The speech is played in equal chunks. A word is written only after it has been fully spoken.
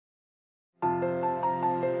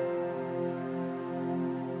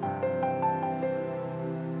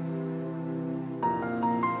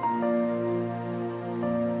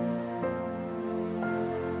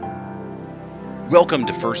Welcome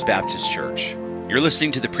to First Baptist Church. You're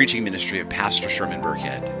listening to the preaching ministry of Pastor Sherman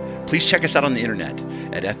Burkhead. Please check us out on the internet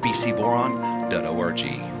at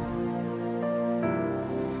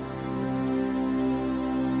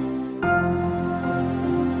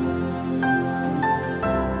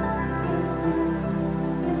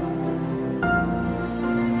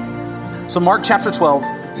So Mark chapter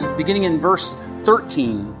 12, beginning in verse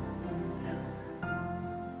 13.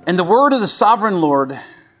 And the word of the sovereign Lord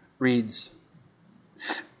reads,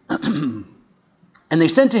 And they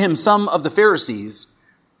sent to him some of the Pharisees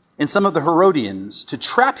and some of the Herodians to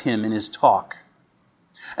trap him in his talk.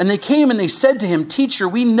 And they came and they said to him, Teacher,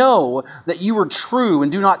 we know that you are true and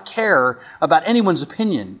do not care about anyone's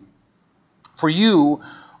opinion. For you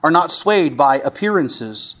are not swayed by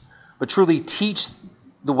appearances, but truly teach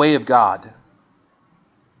the way of God.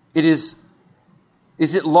 Is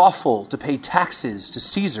it lawful to pay taxes to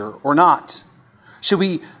Caesar or not? Should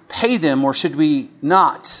we pay them or should we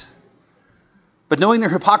not? But knowing their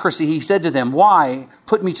hypocrisy, he said to them, Why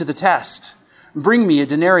put me to the test? Bring me a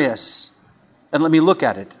denarius and let me look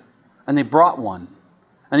at it. And they brought one.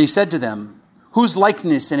 And he said to them, Whose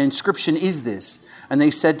likeness and inscription is this? And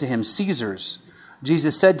they said to him, Caesar's.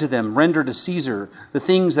 Jesus said to them, Render to Caesar the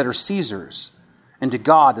things that are Caesar's, and to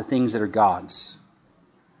God the things that are God's.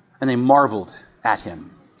 And they marveled at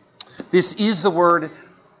him. This is the word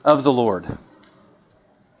of the Lord.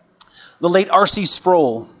 The late R.C.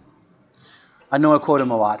 Sproul, I know I quote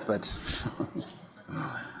him a lot, but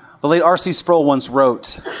the late R.C. Sproul once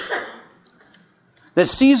wrote that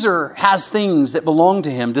Caesar has things that belong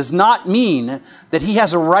to him does not mean that he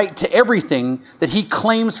has a right to everything that he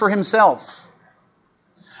claims for himself.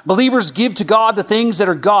 Believers give to God the things that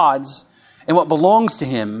are God's, and what belongs to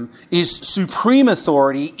him is supreme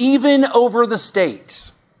authority even over the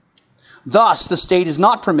state. Thus, the state is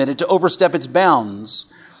not permitted to overstep its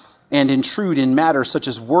bounds and intrude in matters such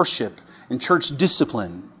as worship and church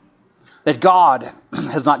discipline that God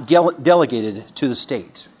has not delegated to the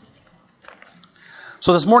state.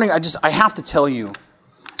 So this morning, I have to tell you,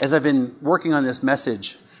 as I've been working on this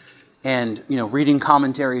message and reading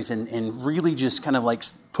commentaries and really just kind of like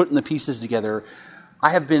putting the pieces together,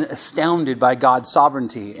 I have been astounded by God's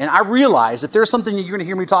sovereignty. And I realize if there's something that you're going to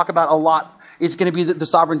hear me talk about a lot, it's going to be the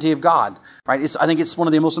sovereignty of God, right? I think it's one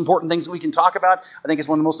of the most important things that we can talk about. I think it's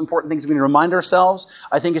one of the most important things we can remind ourselves.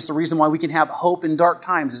 I think it's the reason why we can have hope in dark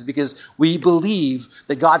times is because we believe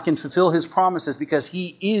that God can fulfill his promises because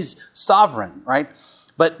he is sovereign, right?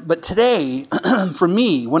 But today, for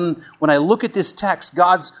me, when I look at this text,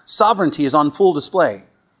 God's sovereignty is on full display.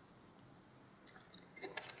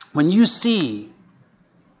 When you see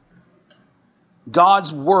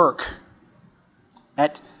God's work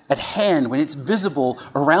at hand, when it's visible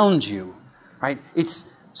around you, right?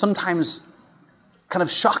 It's sometimes kind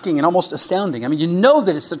of shocking and almost astounding. I mean, you know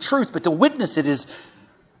that it's the truth, but to witness it is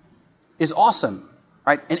awesome,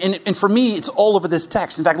 right? And for me, it's all over this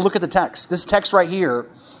text. In fact, look at the text. This text right here,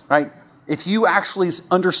 right? If you actually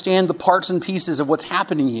understand the parts and pieces of what's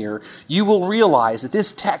happening here, you will realize that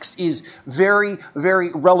this text is very, very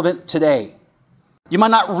relevant today. You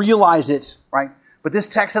might not realize it, right? But this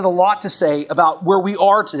text has a lot to say about where we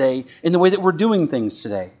are today in the way that we're doing things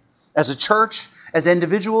today. As a church, as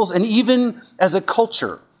individuals, and even as a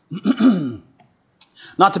culture.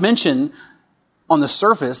 Not to mention, on the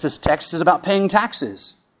surface, this text is about paying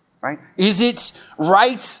taxes, right? Is it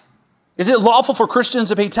right? Is it lawful for Christians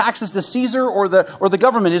to pay taxes to Caesar or the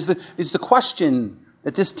government? Is the question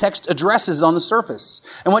that this text addresses on the surface.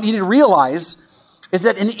 And what you need to realize is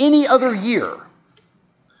that in any other year,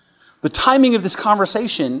 the timing of this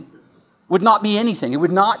conversation would not be anything. It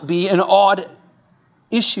would not be an odd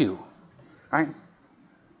issue, right?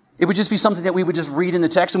 It would just be something that we would just read in the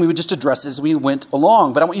text and we would just address it as we went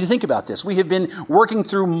along. But I want you to think about this. We have been working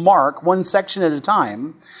through Mark one section at a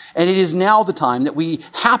time, and it is now the time that we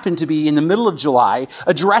happen to be in the middle of July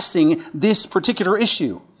addressing this particular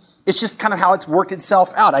issue. It's just kind of how it's worked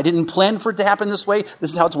itself out. I didn't plan for it to happen this way.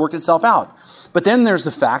 This is how it's worked itself out. But then there's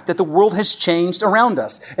the fact that the world has changed around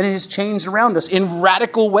us. And it has changed around us in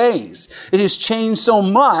radical ways. It has changed so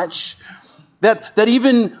much that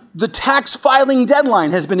even the tax filing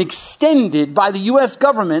deadline has been extended by the U.S.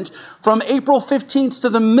 government from April 15th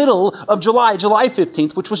to the middle of July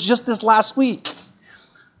 15th, which was just this last week.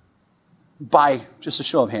 By just a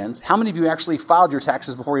show of hands, how many of you actually filed your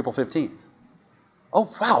taxes before April 15th? Oh,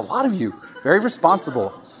 wow, a lot of you. Very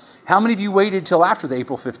responsible. How many of you waited till after the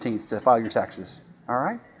April 15th to file your taxes? All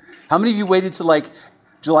right. How many of you waited till like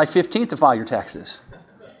July 15th to file your taxes?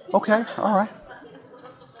 Okay, all right.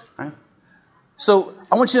 All right. So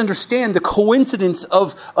I want you to understand the coincidence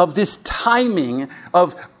of this timing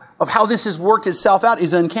of of how this has worked itself out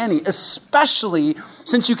is uncanny, especially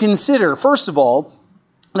since you consider, first of all,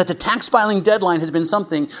 that the tax filing deadline has been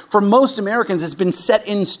something, for most Americans, has been set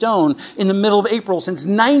in stone in the middle of April since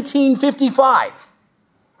 1955,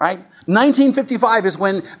 right? 1955 is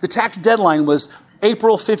when the tax deadline was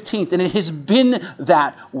April 15th, and it has been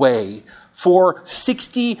that way for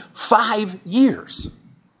 65 years.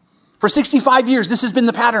 For 65 years, this has been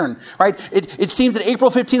the pattern, right? It seemed that April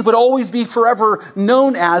 15th would always be forever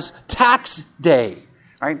known as tax day,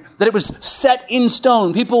 right? That it was set in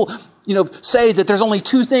stone. People, say that there's only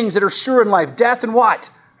two things that are sure in life: death and what?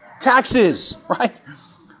 Taxes, right?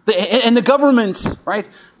 And the government, right,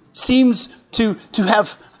 seems to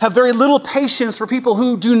have very little patience for people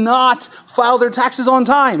who do not file their taxes on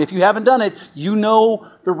time. If you haven't done it, you know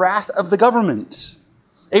the wrath of the government.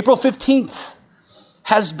 April 15th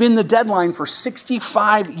has been the deadline for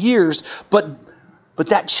 65 years, but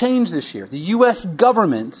that changed this year. The U.S.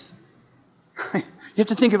 government, you have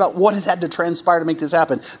to think about what has had to transpire to make this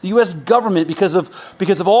happen. The U.S. government, because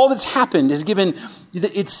of all that's happened, has given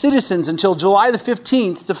its citizens until July the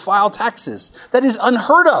 15th to file taxes. That is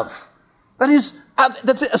unheard of.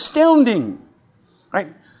 That's astounding, right?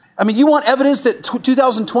 I mean, you want evidence that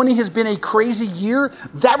 2020 has been a crazy year?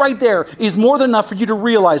 That right there is more than enough for you to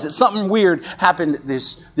realize that something weird happened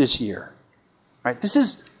this year, right? This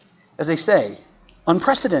is, as they say,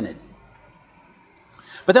 unprecedented.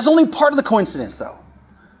 But that's only part of the coincidence, though.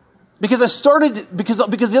 Because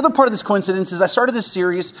the other part of this coincidence is I started this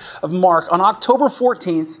series of Mark on October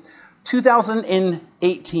 14th,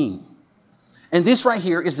 2018. And this right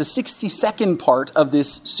here is the 62nd part of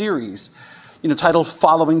this series, titled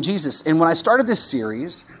Following Jesus. And when I started this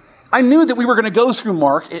series, I knew that we were going to go through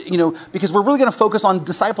Mark, because we're really going to focus on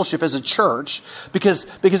discipleship as a church, because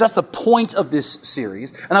that's the point of this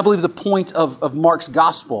series. And I believe the point of Mark's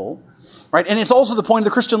gospel, right? And it's also the point of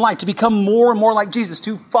the Christian life, to become more and more like Jesus,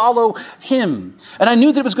 to follow him. And I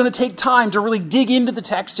knew that it was going to take time to really dig into the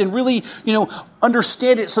text and really,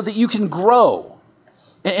 understand it so that you can grow.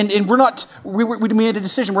 And we made a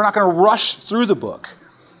decision. We're not going to rush through the book.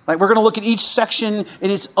 Right? We're going to look at each section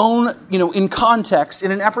in its own, in context,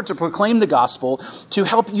 in an effort to proclaim the gospel, to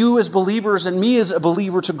help you as believers and me as a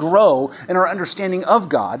believer to grow in our understanding of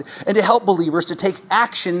God, and to help believers to take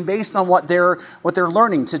action based on what they're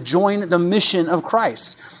learning, to join the mission of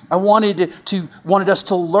Christ. I wanted us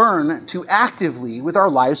to learn to actively, with our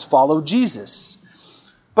lives, follow Jesus.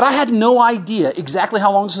 But I had no idea exactly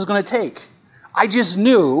how long this was going to take. I just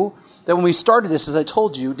knew that when we started this, as I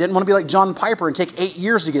told you, didn't want to be like John Piper and take 8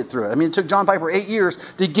 years to get through it. I mean, it took John Piper 8 years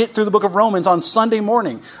to get through the book of Romans on Sunday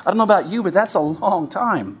morning. I don't know about you, but that's a long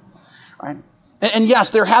time, right? And yes,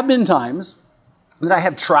 there have been times that I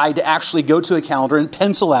have tried to actually go to a calendar and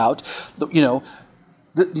pencil out,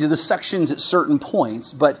 the sections at certain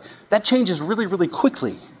points, but that changes really, really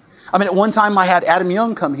quickly. I mean, at one time I had Adam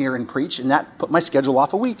Young come here and preach, and that put my schedule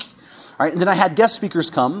off a week, right? And then I had guest speakers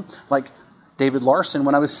come, like David Larson,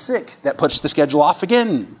 when I was sick. That puts the schedule off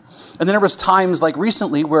again. And then there was times like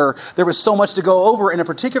recently where there was so much to go over in a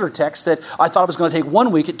particular text that I thought it was going to take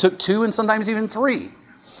 1 week. It took 2 and sometimes even 3,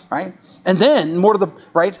 right? And then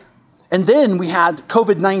And then we had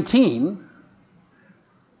COVID-19,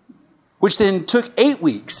 which then took 8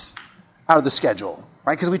 weeks out of the schedule,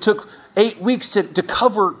 right? Because we took 8 weeks to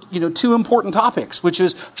cover, 2 important topics, which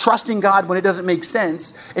is trusting God when it doesn't make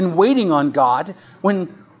sense and waiting on God when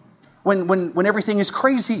everything is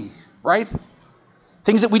crazy, right?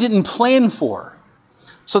 Things that we didn't plan for.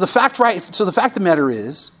 So the fact of the matter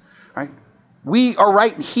is, right, we are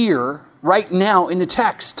right here, right now in the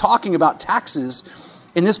text, talking about taxes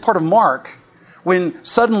in this part of Mark, when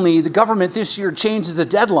suddenly the government this year changes the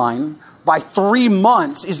deadline by 3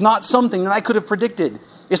 months is not something that I could have predicted.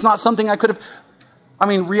 It's not something I could have,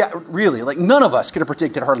 really, like none of us could have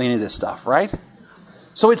predicted hardly any of this stuff, right?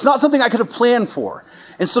 So it's not something I could have planned for.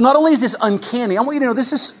 And so not only is this uncanny, I want you to know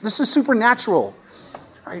this is supernatural,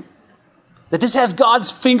 right? That this has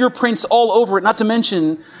God's fingerprints all over it, not to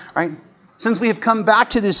mention, right, since we have come back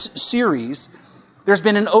to this series, there's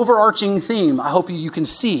been an overarching theme, I hope you can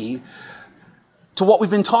see, to what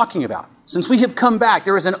we've been talking about. Since we have come back,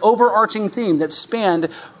 there is an overarching theme that spanned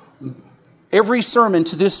every sermon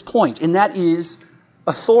to this point, and that is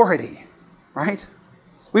authority, right?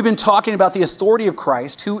 We've been talking about the authority of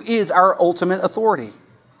Christ, who is our ultimate authority.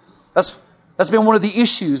 That's been one of the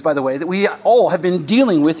issues, by the way, that we all have been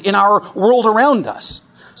dealing with in our world around us.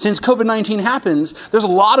 Since COVID-19 happens, there's a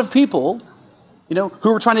lot of people,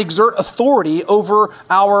 who are trying to exert authority over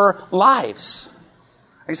our lives.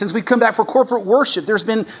 Since we come back for corporate worship, there's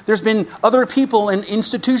been other people and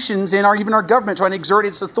institutions and even our government trying to exert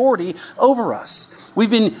its authority over us. We've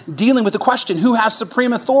been dealing with the question, who has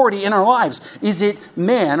supreme authority in our lives? Is it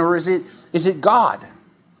man or is it God?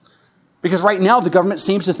 Because right now the government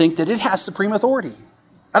seems to think that it has supreme authority.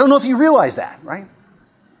 I don't know if you realize that, right?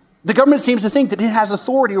 The government seems to think that it has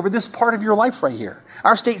authority over this part of your life right here.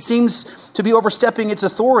 Our state seems to be overstepping its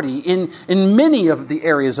authority in many of the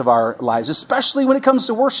areas of our lives, especially when it comes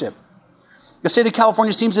to worship. The state of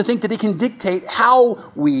California seems to think that it can dictate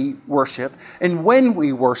how we worship and when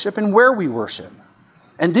we worship and where we worship.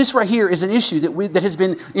 And this right here is an issue that has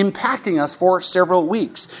been impacting us for several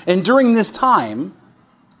weeks. And during this time,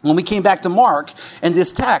 when we came back to Mark and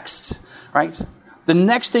this text, right? The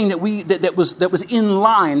next thing that was in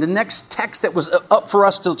line, the next text that was up for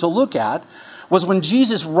us to look at was when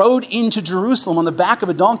Jesus rode into Jerusalem on the back of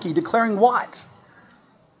a donkey, declaring what?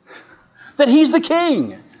 That he's the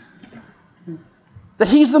king. That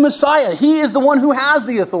he's the Messiah. He is the one who has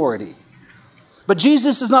the authority. But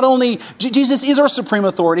Jesus is our supreme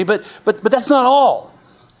authority, but that's not all.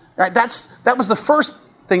 Right? That was the first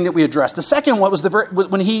thing that we addressed. The second one was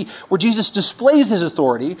where Jesus displays his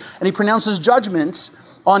authority and he pronounces judgment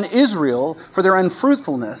on Israel for their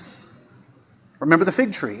unfruitfulness. Remember the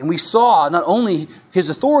fig tree. And we saw not only his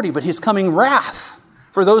authority, but his coming wrath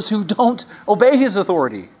for those who don't obey his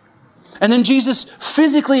authority. And then Jesus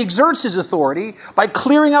physically exerts his authority by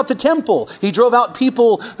clearing out the temple. He drove out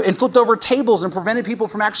people and flipped over tables and prevented people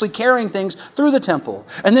from actually carrying things through the temple.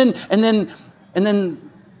 And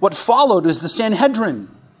then what followed is the Sanhedrin.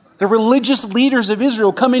 The religious leaders of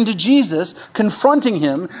Israel coming to Jesus, confronting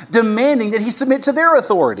him, demanding that he submit to their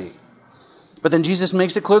authority. But then Jesus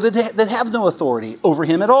makes it clear that they have no authority over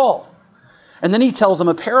him at all. And then he tells them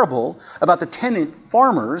a parable about the tenant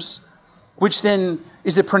farmers, which then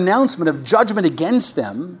is a pronouncement of judgment against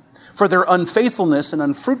them for their unfaithfulness and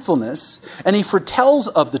unfruitfulness. And he foretells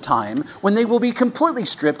of the time when they will be completely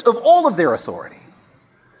stripped of all of their authority.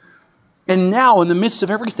 And now, in the midst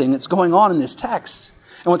of everything that's going on in this text,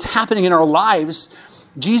 and what's happening in our lives,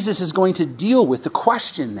 Jesus is going to deal with the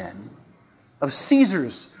question then of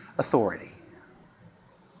Caesar's authority.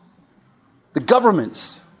 The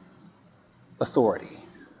government's authority.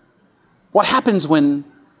 What happens when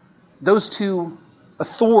those two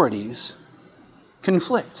authorities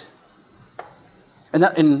conflict? And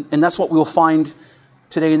that's what we'll find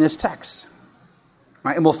today in this text.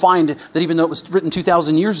 Right? And we'll find that even though it was written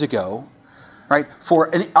 2,000 years ago, right,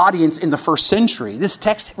 for an audience in the first century, this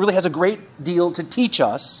text really has a great deal to teach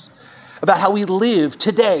us about how we live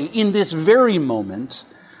today in this very moment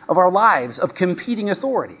of our lives of competing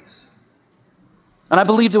authorities. And I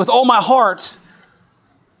believe that with all my heart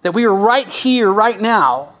that we are right here, right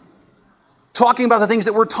now, talking about the things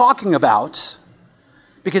that we're talking about,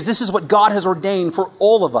 because this is what God has ordained for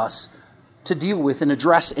all of us to deal with and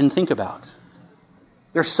address and think about.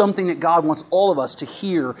 There's something that God wants all of us to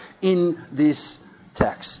hear in this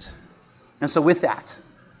text. And so with that,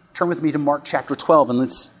 turn with me to Mark chapter 12 and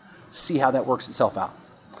let's see how that works itself out.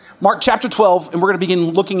 Mark chapter 12, and we're going to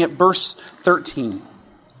begin looking at verse 13.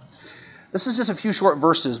 This is just a few short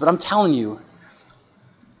verses, but I'm telling you,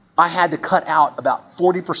 I had to cut out about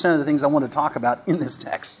 40% of the things I want to talk about in this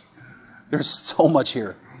text. There's so much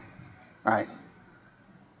here. All right.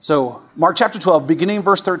 So, Mark chapter 12, beginning in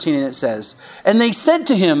verse 13, and it says, "And they sent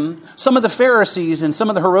to him some of the Pharisees and some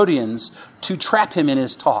of the Herodians to trap him in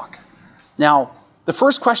his talk." Now, the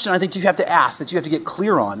first question I think you have to ask, that you have to get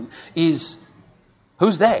clear on, is,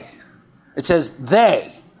 who's they? It says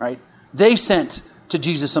they, right? They sent to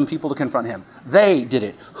Jesus some people to confront him. They did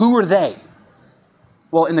it. Who are they?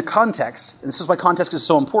 Well, in the context, and this is why context is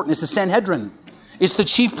so important, it's the Sanhedrin. It's the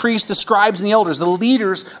chief priests, the scribes, and the elders, the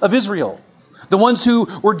leaders of Israel. The ones who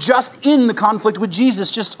were just in the conflict with Jesus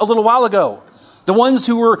just a little while ago. The ones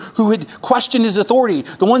who had questioned his authority.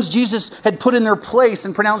 The ones Jesus had put in their place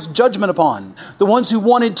and pronounced judgment upon. The ones who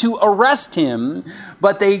wanted to arrest him,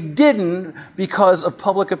 but they didn't because of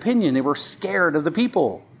public opinion. They were scared of the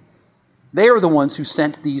people. They are the ones who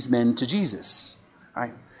sent these men to Jesus.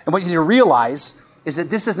 Right? And what you need to realize is that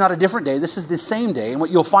this is not a different day. This is the same day. And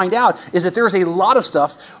what you'll find out is that there's a lot of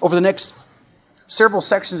stuff over the next several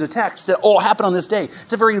sections of text that all happen on this day.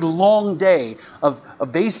 It's a very long day of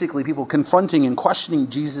basically people confronting and questioning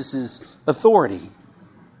Jesus' authority.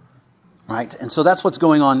 Right? And so that's what's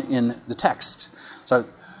going on in the text.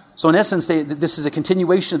 So in essence, this is a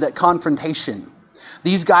continuation of that confrontation.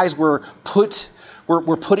 These guys were put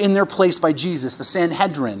in their place by Jesus, the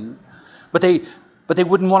Sanhedrin, but they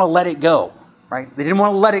wouldn't want to let it go. Right? They didn't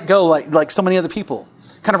want to let it go like so many other people.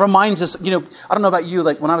 Kind of reminds us, I don't know about you,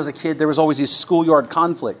 like when I was a kid, there was always these schoolyard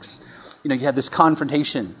conflicts. You had this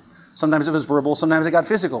confrontation. Sometimes it was verbal, sometimes it got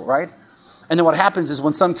physical, right? And then what happens is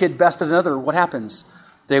when some kid bested another, what happens?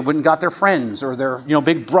 They went and got their friends or their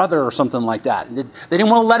big brother or something like that. They didn't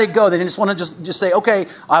want to let it go. They didn't just want to just say, okay,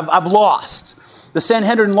 I've lost. The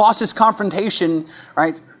Sanhedrin lost his confrontation,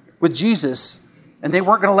 right, with Jesus, and they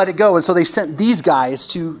weren't going to let it go. And so they sent these guys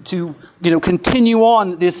to continue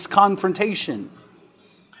on this confrontation.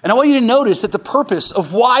 And I want you to notice that the purpose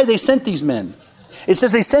of why they sent these men, it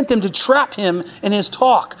says they sent them to trap him in his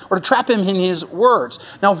talk or to trap him in his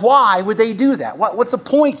words. Now, why would they do that? What's the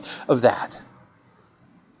point of that?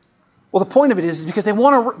 Well, the point of it is because they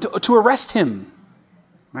want to arrest him,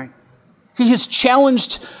 right? He has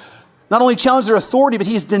not only challenged their authority, but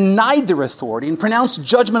he has denied their authority and pronounced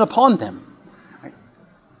judgment upon them. Right?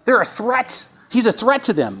 They're a threat. He's a threat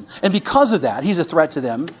to them. And because of that, he's a threat to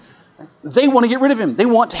them. They want to get rid of him. They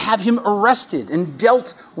want to have him arrested and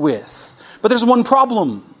dealt with. But there's one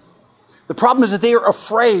problem. The problem is that they are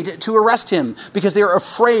afraid to arrest him because they are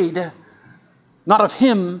afraid not of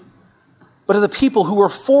him, but of the people who are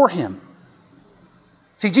for him.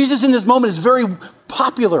 See, Jesus in this moment is very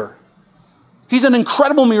popular. He's done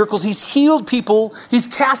incredible miracles. He's healed people. He's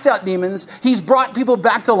cast out demons. He's brought people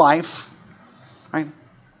back to life. Right?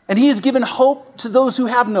 And he has given hope to those who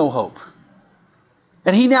have no hope.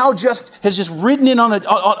 And he now has ridden in on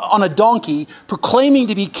a donkey, proclaiming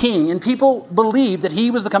to be king, and people believed that he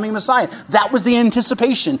was the coming Messiah. That was the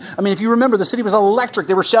anticipation. I mean, if you remember, the city was electric.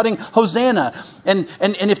 They were shouting, Hosanna. And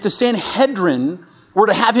if the Sanhedrin were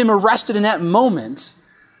to have him arrested in that moment,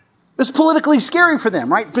 it was politically scary for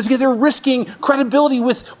them, right? Because they're risking credibility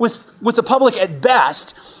with the public at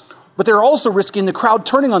best, but they're also risking the crowd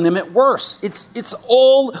turning on them at worst. It's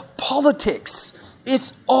all politics.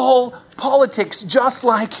 It's all politics, just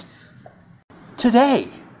like today.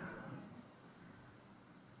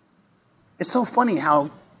 It's so funny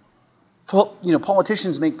how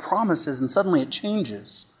politicians make promises and suddenly it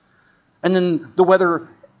changes. And then the weather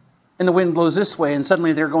and the wind blows this way and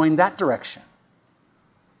suddenly they're going that direction.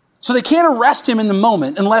 So they can't arrest him in the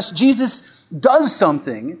moment unless Jesus does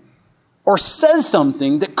something or says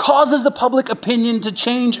something that causes the public opinion to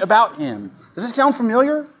change about him. Does that sound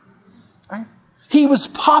familiar? Right? He was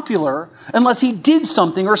popular unless he did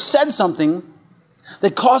something or said something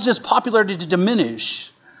that caused his popularity to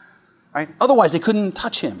diminish. Right? Otherwise, they couldn't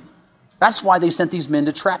touch him. That's why they sent these men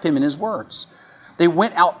to trap him in his words. They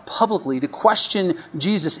went out publicly to question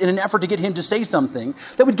Jesus in an effort to get him to say something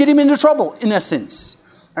that would get him into trouble, in essence.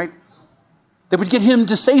 Right? That would get him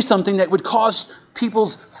to say something that would cause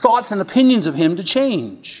people's thoughts and opinions of him to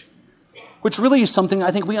change. Which really is something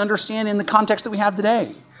I think we understand in the context that we have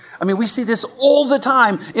today. I mean, we see this all the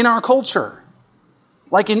time in our culture.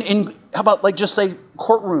 Like how about just say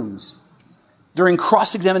courtrooms. During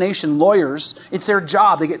cross-examination, lawyers, it's their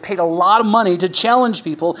job. They get paid a lot of money to challenge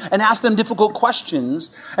people and ask them difficult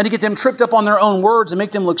questions and to get them tripped up on their own words and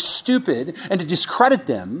make them look stupid and to discredit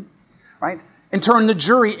them, right? And turn the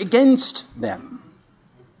jury against them,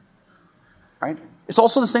 right? It's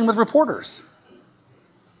also the same with reporters.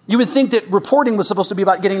 You would think that reporting was supposed to be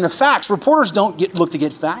about getting the facts. Reporters don't look to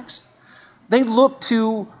get facts. They look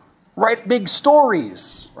to write big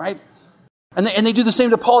stories, right? And they do the same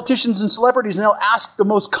to politicians and celebrities, and they'll ask the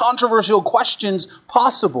most controversial questions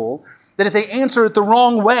possible that if they answer it the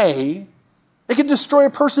wrong way, it could destroy a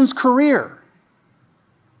person's career.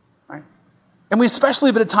 Right? And we especially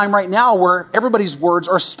live at a time right now where everybody's words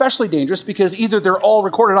are especially dangerous because either they're all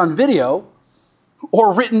recorded on video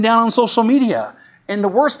or written down on social media. And the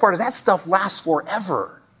worst part is that stuff lasts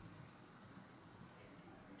forever.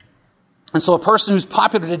 And so a person who's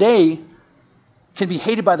popular today can be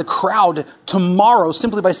hated by the crowd tomorrow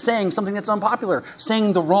simply by saying something that's unpopular,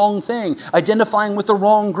 saying the wrong thing, identifying with the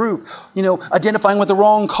wrong group, identifying with the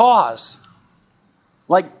wrong cause.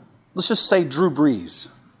 Like, let's just say Drew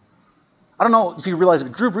Brees. I don't know if you realize,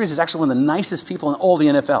 but Drew Brees is actually one of the nicest people in all the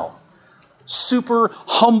NFL. Super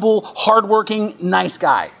humble, hardworking, nice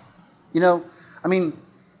guy. I mean,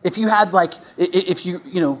 if you had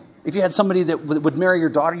if you had somebody that would marry your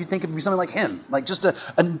daughter, you'd think it would be something like him, like just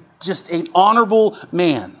an honorable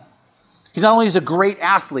man. He not only is a great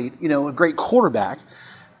athlete, a great quarterback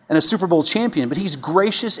and a Super Bowl champion, but he's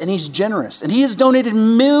gracious and he's generous. And he has donated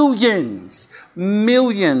millions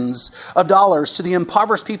of dollars to the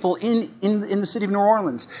impoverished people in the city of New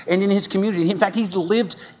Orleans and in his community. In fact, he didn't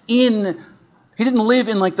live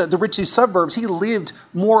in the ritzy suburbs. He lived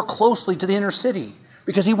more closely to the inner city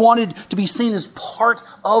because he wanted to be seen as part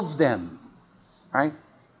of them, right?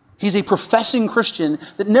 He's a professing Christian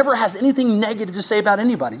that never has anything negative to say about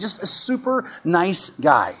anybody. Just a super nice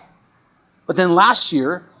guy. But then last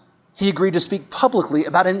year, he agreed to speak publicly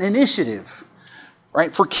about an initiative,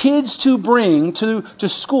 right, for kids to bring to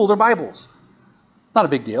school their Bibles. Not a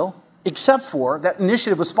big deal, except for that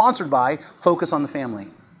initiative was sponsored by Focus on the Family.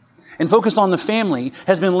 And Focus on the Family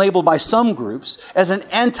has been labeled by some groups as an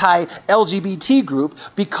anti-LGBT group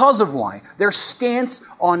because of why? Their stance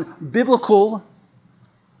on biblical,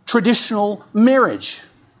 traditional marriage.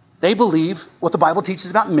 They believe what the Bible teaches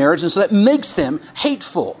about marriage, and so that makes them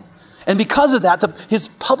hateful. And because of that, his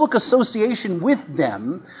public association with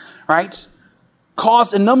them, right,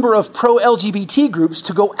 caused a number of pro-LGBT groups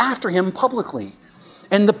to go after him publicly.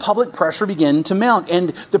 And the public pressure began to mount, and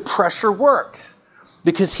the pressure worked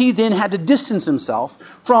because he then had to distance himself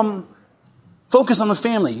from Focus on the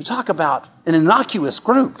Family. You talk about an innocuous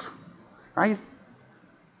group, right?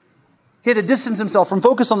 He had to distance himself from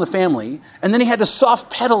Focus on the Family, and then he had to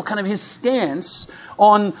soft pedal kind of his stance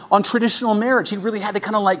on traditional marriage. He really had to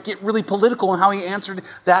kind of like get really political in how he answered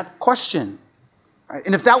that question. Right?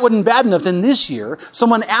 And if that wasn't bad enough, then this year,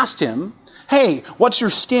 someone asked him, hey, what's your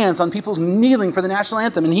stance on people kneeling for the national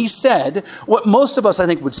anthem? And he said what most of us, I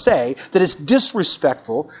think, would say, that it's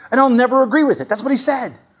disrespectful, and I'll never agree with it. That's what he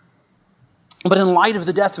said. But in light of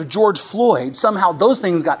the death of George Floyd, somehow those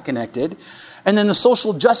things got connected, and then the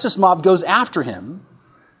social justice mob goes after him,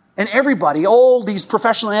 and everybody, all these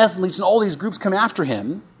professional athletes and all these groups come after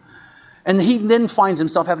him, and he then finds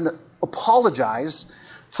himself having to apologize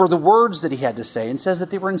for the words that he had to say and says that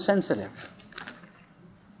they were insensitive.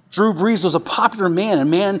 Drew Brees was a popular man, a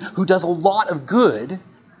man who does a lot of good,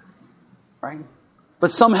 right?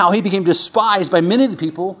 But somehow he became despised by many of the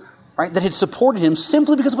people, right, that had supported him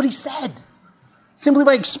simply because of what he said, simply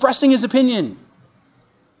by expressing his opinion,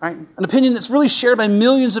 right? An opinion that's really shared by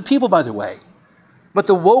millions of people, by the way. But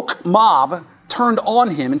the woke mob turned on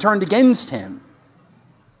him and turned against him.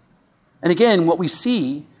 And again, what we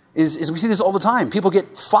see is we see this all the time. People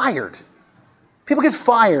get fired. People get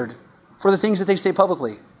fired for the things that they say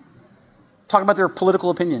publicly. Talking about their political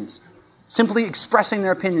opinions. Simply expressing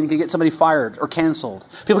their opinion can get somebody fired or canceled.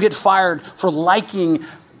 People get fired for liking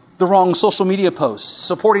the wrong social media posts,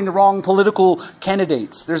 supporting the wrong political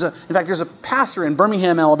candidates. There's a pastor in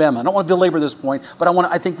Birmingham, Alabama. I don't want to belabor this point, but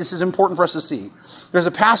I think this is important for us to see. There's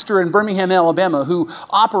a pastor in Birmingham, Alabama, who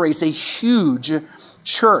operates a huge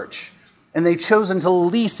church, and they've chosen to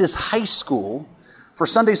lease this high school for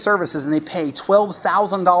Sunday services, and they pay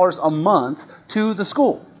 $12,000 a month to the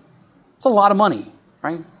school. It's a lot of money,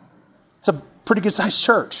 right? It's a pretty good-sized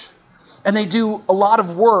church. And they do a lot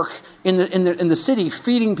of work in the city,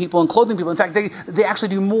 feeding people and clothing people. In fact, they actually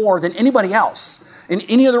do more than anybody else in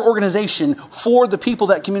any other organization for the people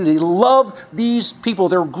of that community. They love these people.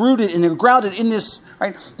 They're rooted and they're grounded in this,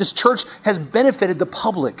 right? This church has benefited the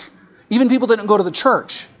public, even people that don't go to the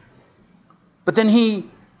church. But then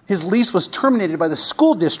his lease was terminated by the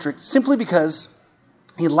school district simply because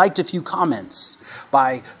he liked a few comments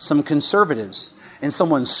by some conservatives. And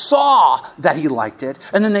someone saw that he liked it,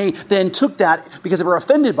 and then they took that because they were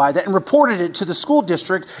offended by that and reported it to the school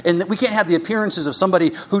district, and that we can't have the appearances of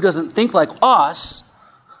somebody who doesn't think like us.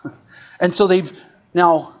 And so the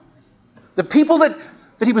people that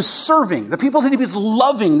he was serving, the people that he was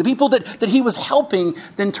loving, the people that he was helping,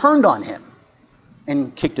 then turned on him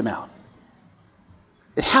and kicked him out.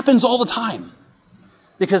 It happens all the time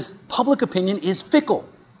because public opinion is fickle,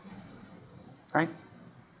 right?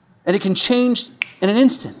 And it can change in an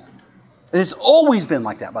instant. And it's always been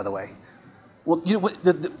like that, by the way. Well, you know,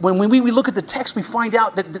 when we look at the text, we find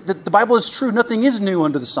out that the Bible is true. Nothing is new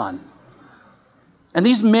under the sun. And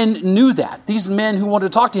these men knew that. These men who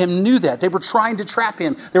wanted to talk to him knew that. They were trying to trap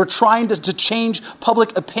him. They were trying to change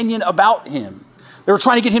public opinion about him. They were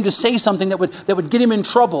trying to get him to say something that would get him in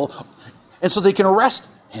trouble, and so they can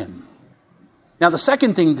arrest him. Now, the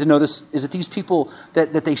second thing to notice is that these people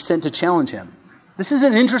that they sent to challenge him, this is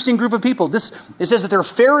an interesting group of people. It says that they're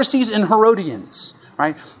Pharisees and Herodians,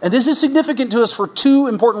 right? And this is significant to us for two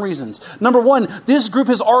important reasons. Number one, this group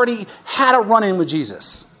has already had a run-in with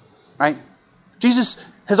Jesus, right? Jesus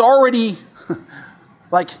has already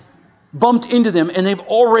bumped into them, and they've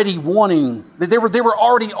already they were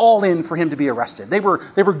already all in for him to be arrested. They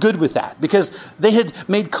were good with that because they had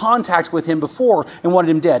made contact with him before and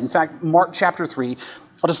wanted him dead. In fact, Mark chapter 3,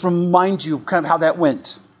 I'll just remind you of kind of how that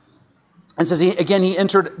went. And says, he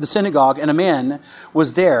entered the synagogue, and a man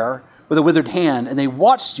was there with a withered hand, and they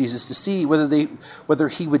watched Jesus to see whether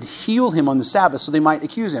he would heal him on the Sabbath so they might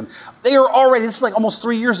accuse him. They are already, this is like almost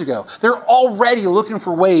 3 years ago, they're already looking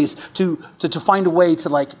for ways to find a way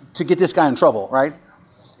to get this guy in trouble, right?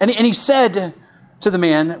 And he said to the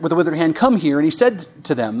man with the withered hand, "Come here." And he said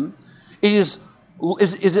to them, Is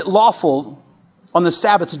it lawful on the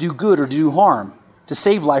Sabbath to do good or to do harm, to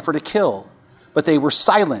save life or to kill?" But they were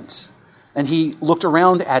silent. And he looked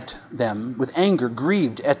around at them with anger,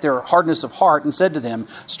 grieved at their hardness of heart, and said to them,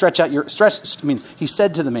 he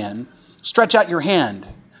said to the man, "Stretch out your hand."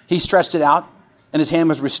 He stretched it out, and his hand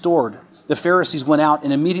was restored. The Pharisees went out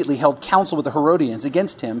and immediately held counsel with the Herodians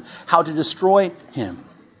against him, how to destroy him.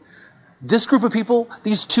 This group of people,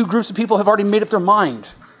 these two groups of people, have already made up their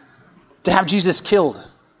mind to have Jesus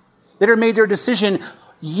killed. They had made their decision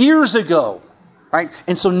years ago. Right?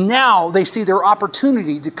 And so now they see their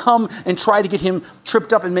opportunity to come and try to get him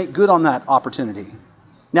tripped up and make good on that opportunity.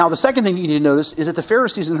 Now, the second thing you need to notice is that the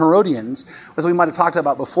Pharisees and Herodians, as we might have talked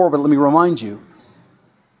about before, but let me remind you,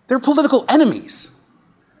 they're political enemies.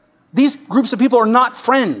 These groups of people are not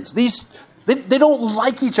friends. They don't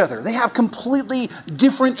like each other. They have completely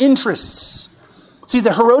different interests. See,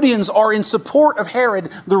 the Herodians are in support of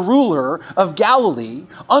Herod, the ruler of Galilee,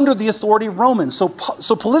 under the authority of Romans. So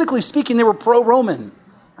politically speaking, they were pro-Roman,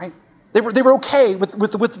 right? They were okay with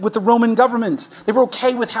the Roman government. They were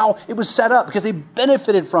okay with how it was set up because they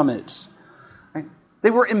benefited from it. Right?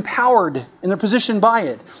 They were empowered in their position by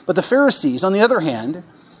it. But the Pharisees, on the other hand,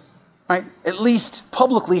 right, at least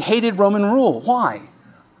publicly hated Roman rule. Why?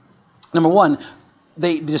 Number one,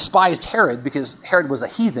 they despised Herod because Herod was a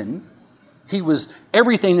heathen. He was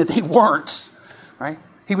everything that they weren't, right?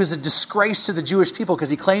 He was a disgrace to the Jewish people because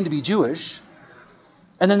he claimed to be Jewish.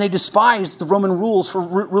 And then they despised the Roman rules for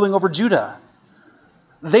ruling over Judah.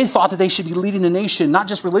 They thought that they should be leading the nation, not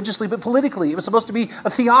just religiously, but politically. It was supposed to be a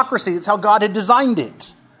theocracy. It's how God had designed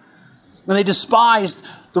it. And they despised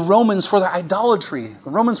the Romans for their idolatry.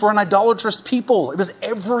 The Romans were an idolatrous people. It was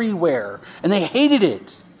everywhere, and they hated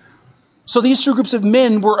it. So these two groups of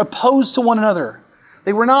men were opposed to one another.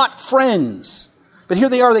 They were not friends. But here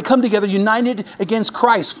they are. They come together united against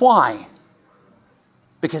Christ. Why?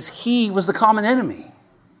 Because he was the common enemy.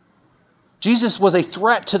 Jesus was a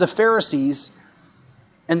threat to the Pharisees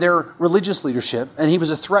and their religious leadership, and he was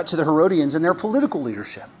a threat to the Herodians and their political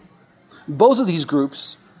leadership. Both of these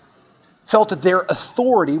groups felt that their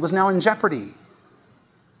authority was now in jeopardy.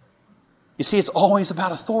 You see, it's always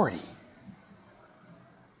about authority.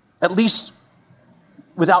 At least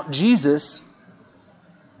without Jesus,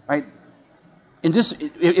 right?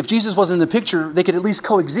 If Jesus wasn't in the picture, they could at least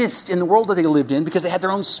coexist in the world that they lived in because they had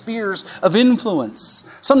their own spheres of influence.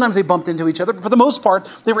 Sometimes they bumped into each other, but for the most part,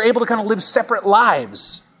 they were able to kind of live separate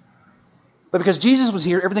lives. But because Jesus was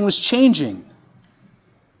here, everything was changing.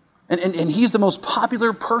 And he's the most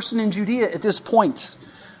popular person in Judea at this point.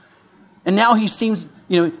 And now he seems,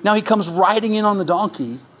 now he comes riding in on the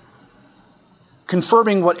donkey,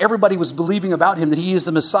 confirming what everybody was believing about him, that he is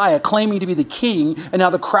the Messiah, claiming to be the king, and now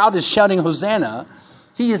the crowd is shouting Hosanna.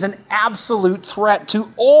 He is an absolute threat to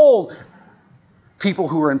all people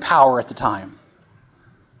who were in power at the time.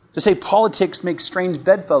 To say politics makes strange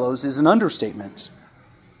bedfellows is an understatement.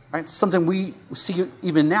 Right? It's something we see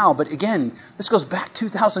even now, but again, this goes back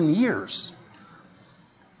 2,000 years.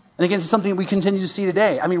 And again, it's something we continue to see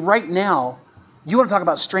today. I mean, right now, you want to talk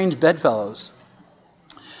about strange bedfellows.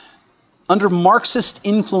 Under Marxist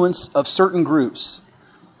influence of certain groups,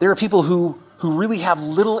 there are people who really have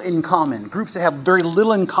little in common, groups that have very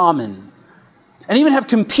little in common, and even have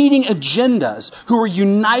competing agendas who are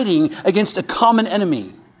uniting against a common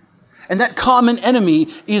enemy. And that common enemy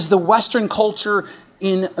is the Western culture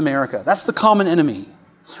in America. That's the common enemy.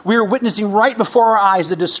 We are witnessing right before our eyes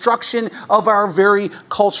the destruction of our very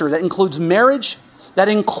culture. That includes marriage, that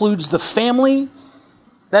includes the family,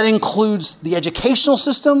 that includes the educational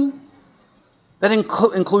system, that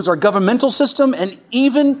includes our governmental system, and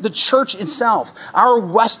even the church itself. Our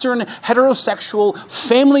Western, heterosexual,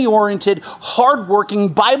 family-oriented, hardworking,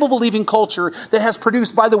 Bible-believing culture that has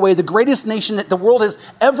produced, by the way, the greatest nation that the world has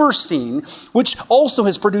ever seen, which also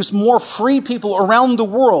has produced more free people around the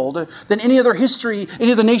world than any other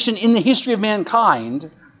nation in the history of mankind,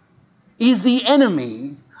 is the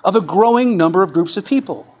enemy of a growing number of groups of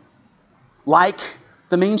people, like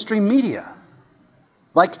the mainstream media,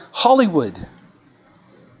 like Hollywood,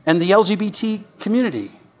 and the LGBT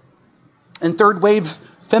community, and third wave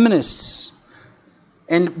feminists,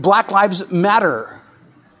 and Black Lives Matter,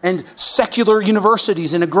 and secular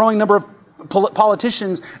universities, and a growing number of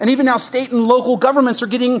politicians, and even now state and local governments are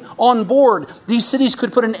getting on board. These cities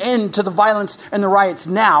could put an end to the violence and the riots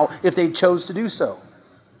now if they chose to do so.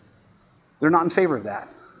 They're not in favor of that.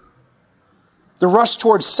 The rush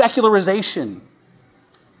towards secularization,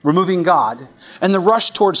 removing God, and the rush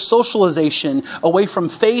towards socialization away from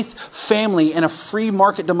faith, family, and a free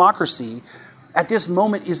market democracy at this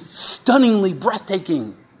moment is stunningly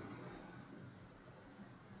breathtaking.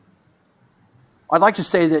 I'd like to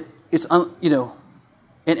say that it's,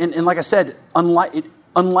 and like I said,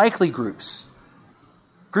 unlikely groups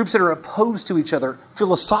that are opposed to each other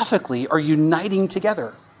philosophically are uniting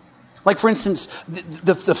together. Like, for instance,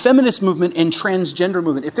 the feminist movement and transgender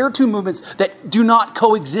movement. If there are two movements that do not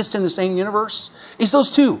coexist in the same universe, it's those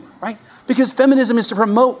two, right? Because feminism is to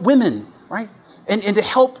promote women, right? And to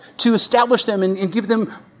help to establish them and give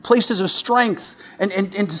them places of strength and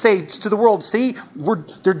to say to the world, see,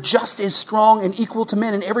 they're just as strong and equal to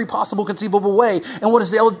men in every possible conceivable way. And what does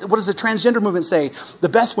the transgender movement say? The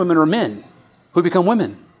best women are men who become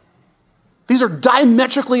women. These are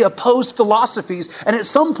diametrically opposed philosophies, and at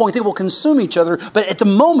some point they will consume each other, but at the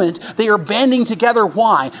moment they are banding together.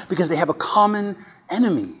 Why? Because they have a common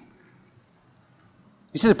enemy.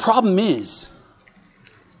 You see, the problem is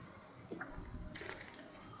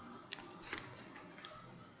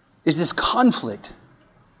this conflict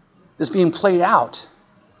that's being played out,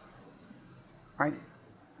 right?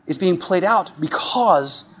 It's being played out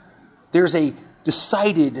because there's a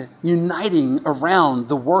decided uniting around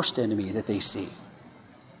the worst enemy that they see,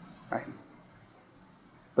 right?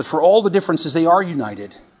 But for all the differences, they are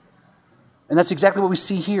united. And that's exactly what we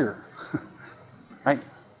see here, right?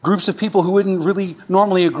 Groups of people who wouldn't really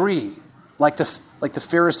normally agree, like the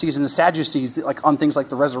Pharisees and the Sadducees, like on things like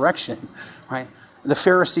the resurrection, right? The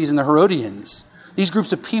Pharisees and the Herodians. These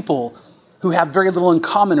groups of people who have very little in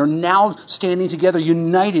common are now standing together,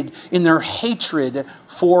 united in their hatred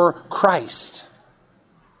for Christ.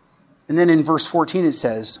 And then in verse 14 it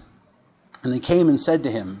says, and they came and said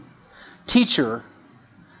to him, "Teacher,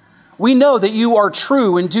 we know that you are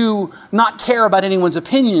true and do not care about anyone's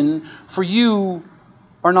opinion, for you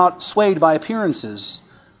are not swayed by appearances,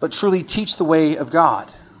 but truly teach the way of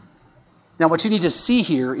God." Now what you need to see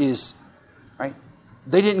here is, right,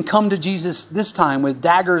 they didn't come to Jesus this time with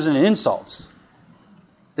daggers and insults.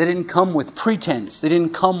 They didn't come with pretense. They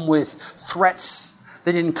didn't come with threats.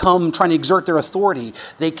 They didn't come trying to exert their authority.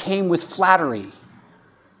 They came with flattery.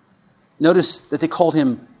 Notice that they called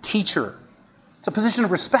him teacher. It's a position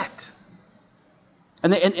of respect.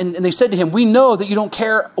 And they said to him, "We know that you don't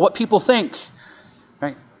care what people think.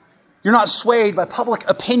 Right? You're not swayed by public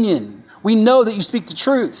opinion. We know that you speak the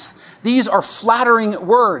truth." These are flattering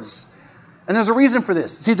words. And there's a reason for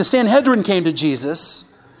this. See, the Sanhedrin came to Jesus,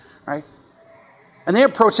 right? And they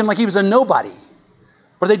approached him like he was a nobody.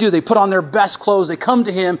 What do? They put on their best clothes. They come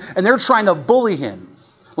to him and they're trying to bully him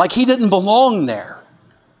like he didn't belong there.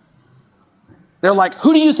 They're like,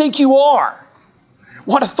 "Who do you think you are?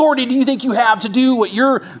 What authority do you think you have to do what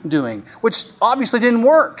you're doing?" Which obviously didn't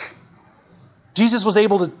work. Jesus was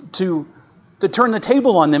able to turn the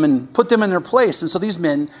table on them and put them in their place. And so these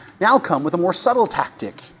men now come with a more subtle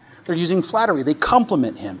tactic. They're using flattery. They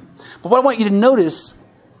compliment him. But what I want you to notice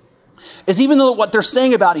is even though what they're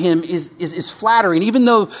saying about him is flattery, and even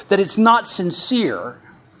though that it's not sincere,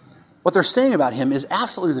 what they're saying about him is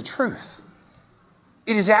absolutely the truth.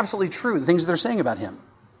 It is absolutely true, the things that they're saying about him.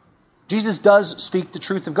 Jesus does speak the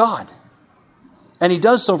truth of God. And he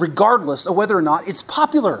does so regardless of whether or not it's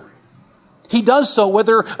popular. He does so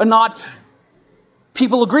whether or not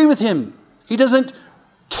people agree with him. He doesn't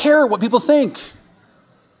care what people think.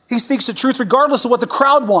 He speaks the truth regardless of what the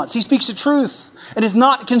crowd wants. He speaks the truth and is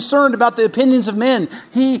not concerned about the opinions of men.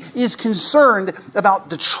 He is concerned about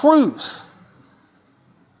the truth.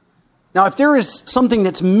 Now, if there is something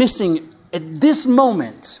that's missing at this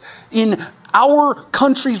moment in our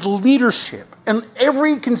country's leadership and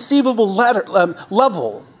every conceivable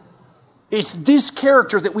level, it's this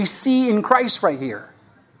character that we see in Christ right here.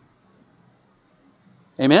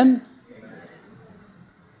 Amen?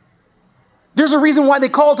 There's a reason why they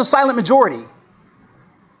call it the silent majority.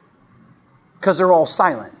 Because they're all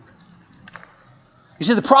silent. You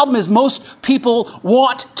see, the problem is most people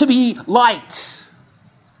want to be liked.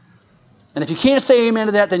 And if you can't say amen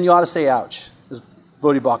to that, then you ought to say ouch, as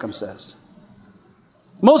Voddie Baucham says.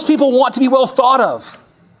 Most people want to be well thought of.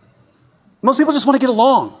 Most people just want to get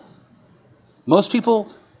along. Most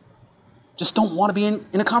people just don't want to be in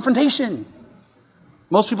a confrontation.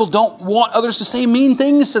 Most people don't want others to say mean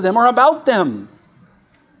things to them or about them.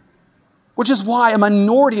 Which is why a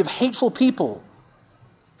minority of hateful people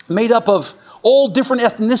made up of all different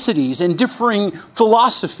ethnicities and differing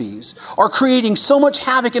philosophies are creating so much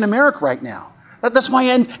havoc in America right now. That's why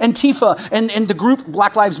Antifa and the group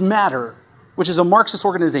Black Lives Matter, which is a Marxist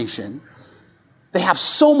organization, they have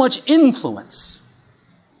so much influence.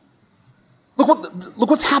 Look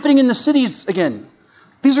what's happening in the cities again.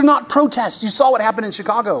 These are not protests. You saw what happened in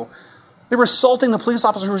Chicago. They were assaulting the police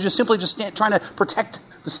officer who was just trying to protect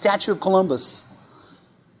the statue of Columbus.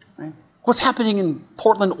 Right? What's happening in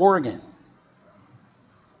Portland, Oregon?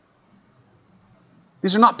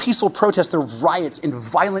 These are not peaceful protests, they're riots and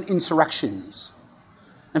violent insurrections.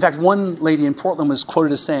 In fact, one lady in Portland was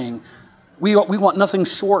quoted as saying, we want nothing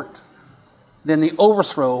short than the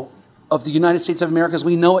overthrow of the United States of America as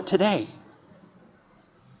we know it today.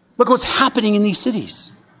 Look at what's happening in these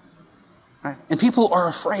cities. Right? And people are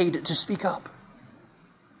afraid to speak up.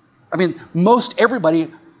 I mean, most everybody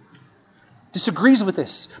disagrees with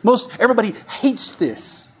this. Most everybody hates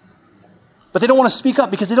this. But they don't want to speak up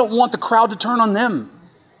because they don't want the crowd to turn on them.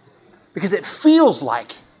 Because it feels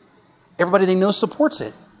like everybody they know supports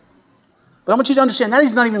it. But I want you to understand that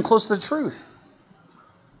is not even close to the truth.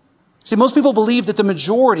 See, most people believe that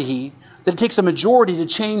it takes a majority to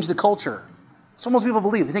change the culture. That's what most people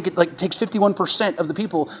believe. They think it takes 51% of the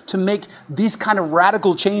people to make these kind of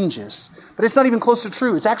radical changes. But it's not even close to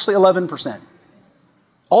true. It's actually 11%.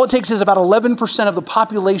 All it takes is about 11% of the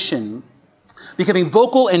population becoming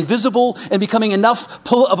vocal and visible and becoming enough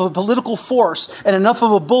of a political force and enough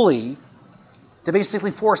of a bully to basically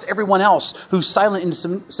force everyone else who's silent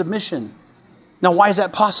into submission. Now, why is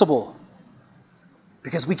that possible?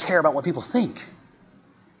 Because we care about what people think.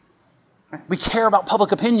 We care about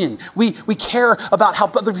public opinion. We care about how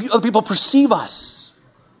other people perceive us.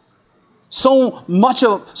 So much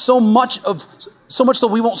so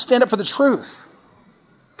we won't stand up for the truth.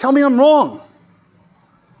 Tell me I'm wrong.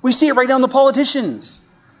 We see it right now in the politicians.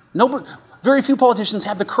 Very few politicians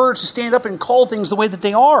have the courage to stand up and call things the way that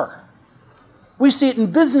they are. We see it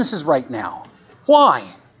in businesses right now.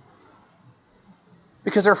 Why?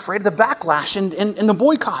 Because they're afraid of the backlash and the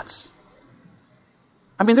boycotts.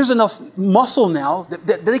 I mean, there's enough muscle now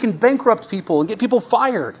that they can bankrupt people and get people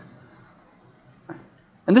fired.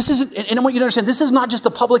 And I want you to understand, this is not just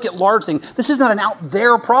a public at large thing. This is not an out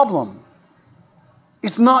there problem.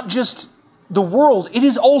 It's not just the world. It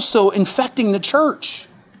is also infecting the church.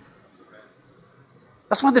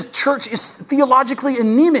 That's why the church is theologically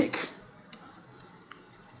anemic.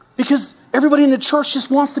 Because everybody in the church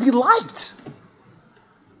just wants to be liked.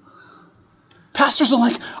 Pastors are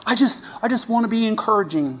like, I just want to be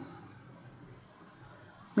encouraging.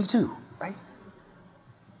 Me too, right?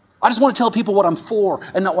 I just want to tell people what I'm for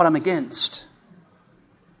and not what I'm against.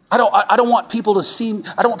 I don't want people to see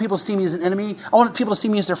me as an enemy. I want people to see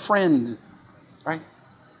me as their friend, right?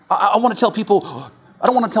 I want to tell people, I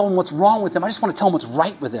don't want to tell them what's wrong with them. I just want to tell them what's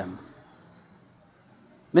right with them.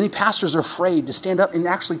 Many pastors are afraid to stand up and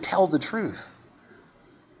actually tell the truth.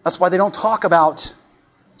 That's why they don't talk about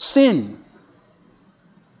sin.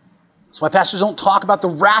 That's why pastors don't talk about the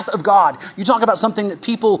wrath of God. You talk about something that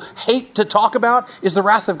people hate to talk about is the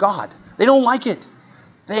wrath of God. They don't like it.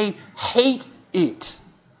 They hate it.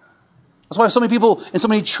 That's why so many people in so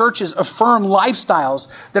many churches affirm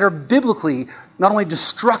lifestyles that are biblically not only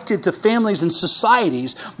destructive to families and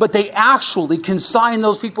societies, but they actually consign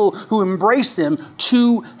those people who embrace them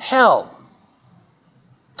to hell.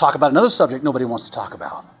 Talk about another subject nobody wants to talk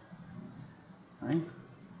about. Right?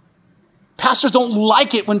 Pastors don't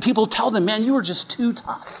like it when people tell them, man, you are just too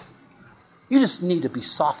tough. You just need to be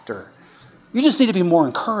softer. You just need to be more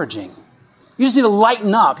encouraging. You just need to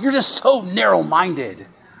lighten up. You're just so narrow-minded.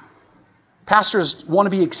 Pastors want to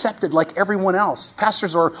be accepted like everyone else.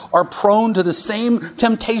 Pastors are prone to the same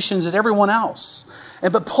temptations as everyone else.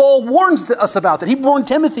 But Paul warns us about that. He warned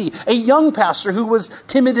Timothy, a young pastor who was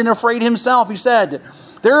timid and afraid himself. He said,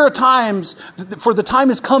 there are times, for the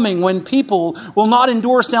time is coming, when people will not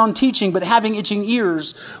endure sound teaching, but having itching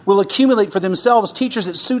ears will accumulate for themselves teachers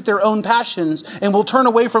that suit their own passions and will turn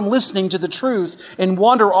away from listening to the truth and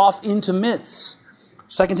wander off into myths.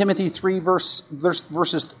 2 Timothy 2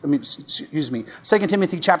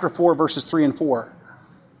 Timothy chapter 4, verses 3 and 4.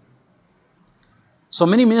 So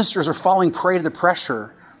many ministers are falling prey to the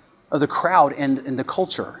pressure of the crowd and the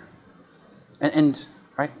culture.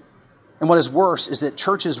 And what is worse is that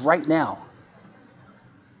churches right now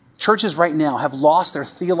have lost their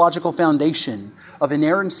theological foundation of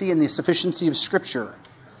inerrancy and the sufficiency of Scripture.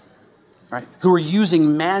 Right? Who are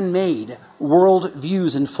using man-made world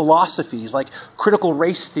views and philosophies like critical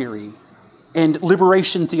race theory and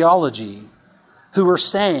liberation theology, who are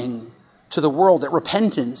saying to the world that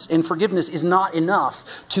repentance and forgiveness is not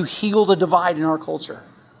enough to heal the divide in our culture.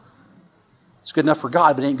 It's good enough for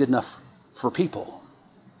God, but it ain't good enough for people.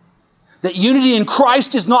 That unity in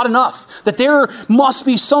Christ is not enough. That there must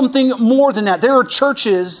be something more than that. There are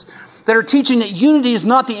churches that are teaching that unity is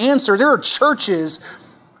not the answer. There are churches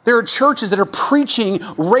that are preaching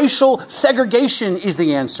racial segregation is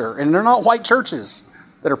the answer. And they're not white churches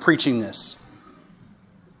that are preaching this.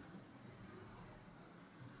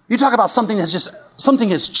 You talk about something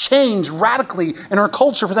has changed radically in our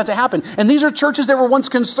culture for that to happen. And these are churches that were once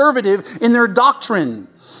conservative in their doctrine.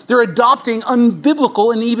 They're adopting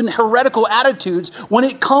unbiblical and even heretical attitudes when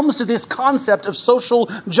it comes to this concept of social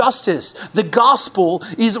justice. The gospel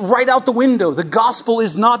is right out the window. The gospel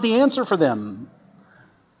is not the answer for them.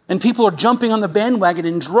 And people are jumping on the bandwagon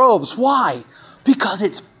in droves. Why? Because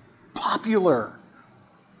it's popular.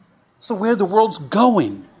 So where the world's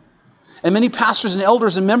going. And many pastors and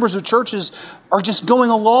elders and members of churches are just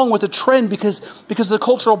going along with the trend because of the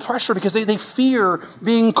cultural pressure, because they fear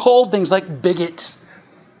being called things like bigot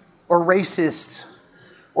or racist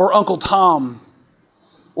or Uncle Tom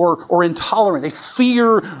or intolerant. They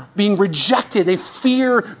fear being rejected. They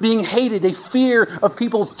fear being hated. They fear of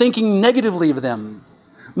people thinking negatively of them.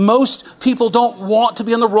 Most people don't want to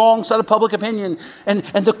be on the wrong side of public opinion. And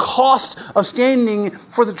the cost of standing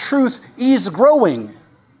for the truth is growing.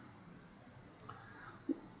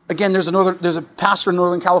 Again, there's a pastor in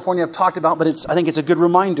Northern California I've talked about, but I think it's a good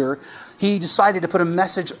reminder. He decided to put a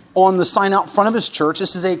message on the sign out front of his church.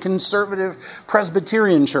 This is a conservative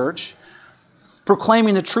Presbyterian church,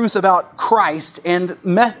 proclaiming the truth about Christ and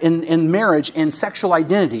marriage and sexual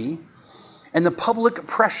identity. And the public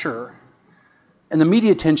pressure and the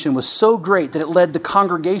media attention was so great that it led the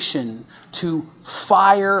congregation to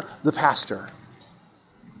fire the pastor.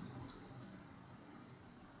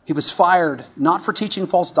 He was fired not for teaching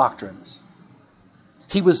false doctrines.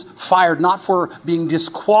 He was fired not for being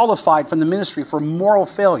disqualified from the ministry for moral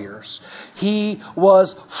failures. He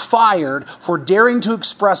was fired for daring to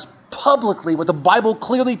express publicly what the Bible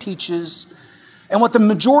clearly teaches and what the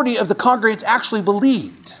majority of the congregants actually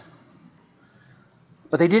believed.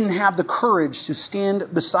 But they didn't have the courage to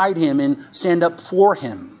stand beside him and stand up for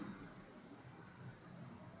him.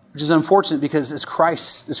 Which is unfortunate because as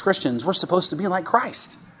Christians, we're supposed to be like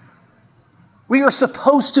Christ. We are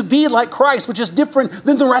supposed to be like Christ, which is different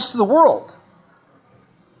than the rest of the world.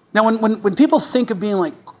 Now, when people think of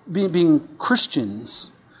being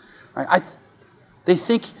Christians, right, they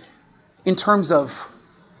think in terms of,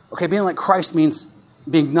 okay, being like Christ means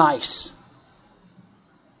being nice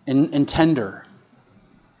and tender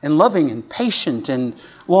and loving and patient and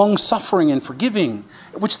long-suffering and forgiving,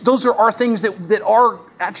 which those are things that are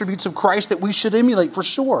attributes of Christ that we should emulate for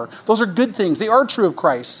sure. Those are good things. They are true of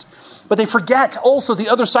Christ. But they forget also the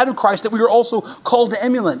other side of Christ that we are also called to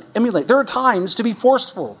emulate. There are times to be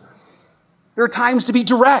forceful. There are times to be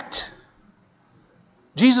direct.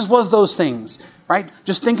 Jesus was those things, right?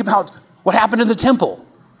 Just think about what happened in the temple,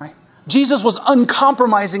 right? Jesus was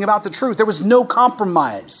uncompromising about the truth. There was no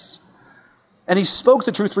compromise. And he spoke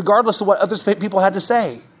the truth regardless of what other people had to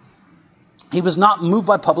say. He was not moved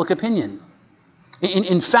by public opinion.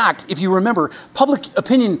 In fact, if you remember, public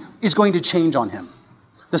opinion is going to change on him.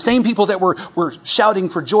 The same people that were shouting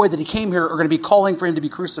for joy that he came here are going to be calling for him to be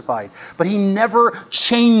crucified. But he never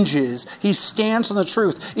changes. He stands on the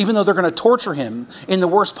truth, even though they're going to torture him in the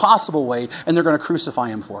worst possible way, and they're going to crucify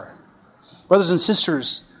him for it. Brothers and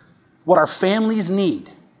sisters, what our families need,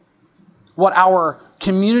 what our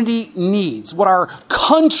community needs, what our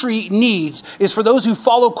country needs is for those who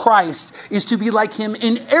follow Christ is to be like him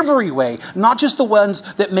in every way, not just the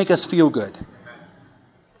ones that make us feel good.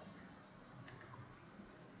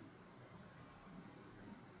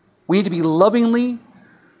 We need to be lovingly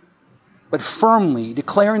but firmly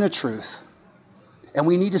declaring the truth. And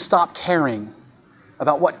we need to stop caring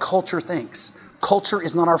about what culture thinks. Culture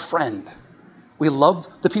is not our friend. We love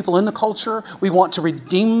the people in the culture. We want to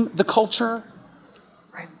redeem the culture.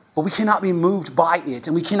 Right? But we cannot be moved by it.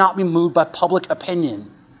 And we cannot be moved by public opinion.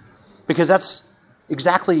 Because that's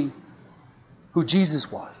exactly who Jesus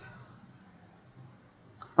was.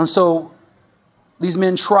 And so these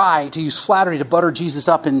men try to use flattery to butter Jesus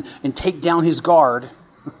up and take down his guard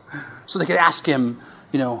so they could ask him,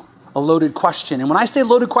 a loaded question. And when I say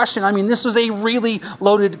loaded question, I mean this is a really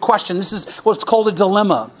loaded question. This is what's called a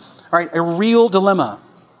dilemma, right? A real dilemma.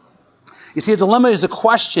 You see, a dilemma is a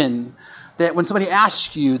question that when somebody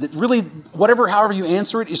asks you that really, however you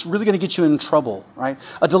answer it, is really going to get you in trouble, right?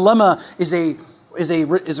 A dilemma is a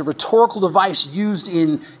rhetorical device used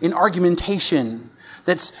in argumentation.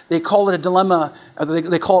 They call it a dilemma.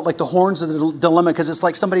 They call it like the horns of the dilemma because it's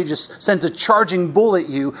like somebody just sends a charging bull at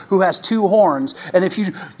you who has two horns. And if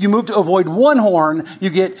you move to avoid one horn, you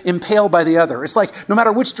get impaled by the other. It's like no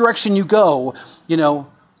matter which direction you go,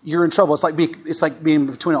 you're in trouble. It's like being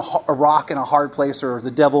between a rock and a hard place or the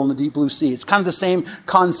devil in the deep blue sea. It's kind of the same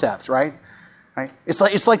concept, right? It's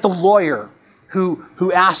like the lawyer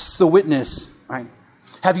who asks the witness, right?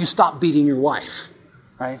 Have you stopped beating your wife?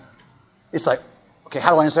 Right? It's like, okay,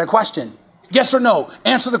 how do I answer that question? Yes or no?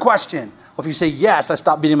 Answer the question. if you say, yes, I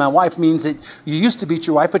stopped beating my wife, means that you used to beat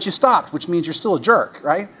your wife, but you stopped, which means you're still a jerk,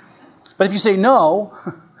 right? But if you say no,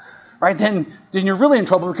 right, then you're really in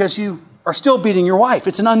trouble because you are still beating your wife.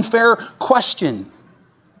 It's an unfair question.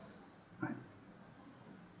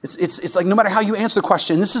 It's like no matter how you answer the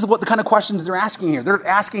question, this is what the kind of question that they're asking here. They're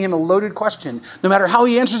asking him a loaded question. No matter how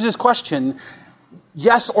he answers this question,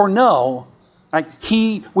 yes or no, like,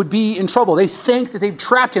 he would be in trouble. They think that they've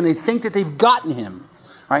trapped him. They think that they've gotten him.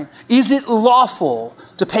 Right? Is it lawful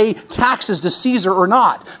to pay taxes to Caesar or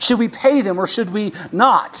not? Should we pay them or should we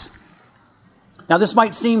not? Now, this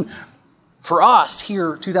might seem for us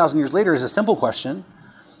here 2,000 years later as a simple question,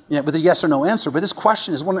 with a yes or no answer, but this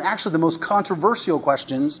question is one of actually the most controversial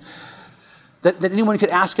questions that anyone could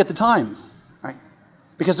ask at the time, right?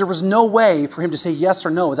 Because there was no way for him to say yes or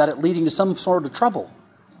no without it leading to some sort of trouble.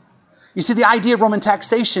 You see, the idea of Roman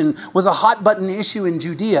taxation was a hot button issue in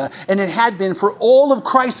Judea, and it had been for all of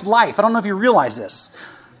Christ's life. I don't know if you realize this.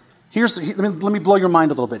 Let me blow your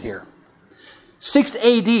mind a little bit here. 6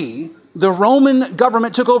 AD, the Roman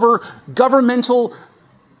government took over governmental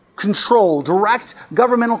control, direct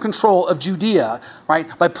governmental control of Judea, right,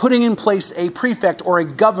 by putting in place a prefect or a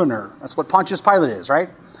governor. That's what Pontius Pilate is, right?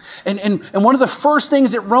 And one of the first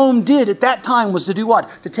things that Rome did at that time was to do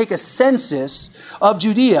what? To take a census of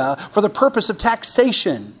Judea for the purpose of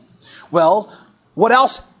taxation. Well, what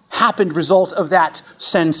else happened as a result of that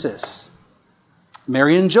census?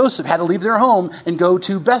 Mary and Joseph had to leave their home and go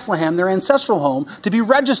to Bethlehem, their ancestral home, to be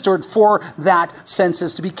registered for that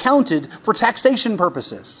census, to be counted for taxation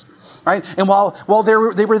purposes. Right? And while they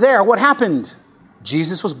were there, what happened?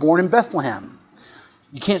 Jesus was born in Bethlehem.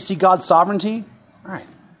 You can't see God's sovereignty? All right.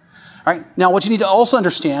 All right. Now, what you need to also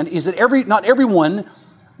understand is that not everyone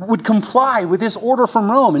would comply with this order from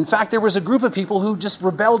Rome. In fact, there was a group of people who just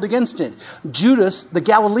rebelled against it. Judas, the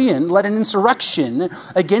Galilean, led an insurrection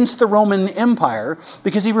against the Roman Empire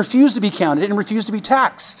because he refused to be counted and refused to be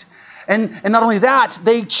taxed. And not only that,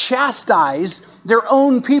 they chastised their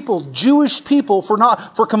own people, Jewish people,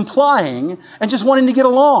 for complying and just wanting to get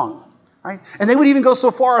along. Right? And they would even go so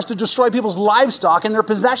far as to destroy people's livestock and their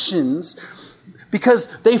possessions because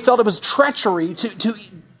they felt it was treachery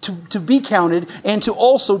to be counted and to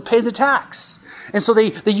also pay the tax. And so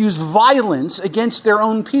they used violence against their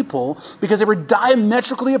own people because they were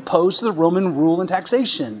diametrically opposed to the Roman rule and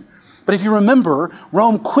taxation. But if you remember,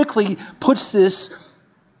 Rome quickly puts this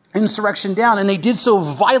insurrection down, and they did so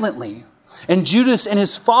violently. And Judas and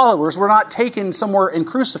his followers were not taken somewhere and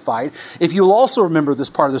crucified. If you'll also remember this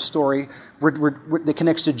part of the story that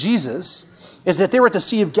connects to Jesus, is that they were at the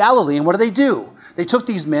Sea of Galilee, and what do? They took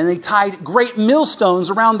these men, they tied great millstones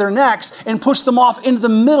around their necks and pushed them off into the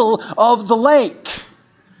middle of the lake.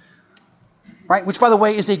 Right? Which, by the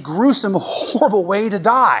way, is a gruesome, horrible way to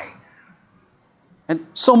die. And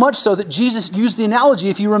so much so that Jesus used the analogy,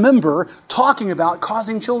 if you remember, talking about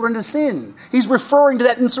causing children to sin. He's referring to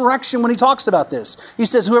that insurrection when he talks about this. He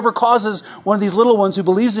says, whoever causes one of these little ones who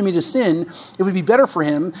believes in me to sin, it would be better for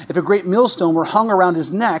him if a great millstone were hung around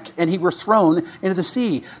his neck and he were thrown into the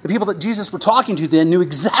sea. The people that Jesus were talking to then knew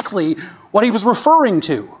exactly what he was referring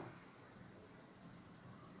to.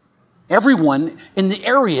 Everyone in the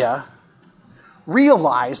area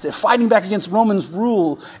realized that fighting back against Romans'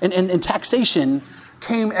 rule and taxation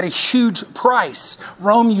came at a huge price.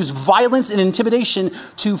 Rome used violence and intimidation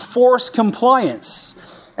to force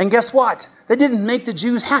compliance. And guess what? That didn't make the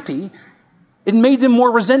Jews happy. It made them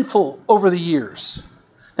more resentful over the years.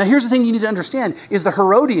 Now, here's the thing you need to understand, is the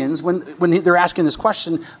Herodians, when they're asking this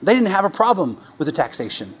question, they didn't have a problem with the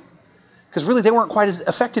taxation. Because really, they weren't quite as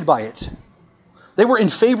affected by it. They were in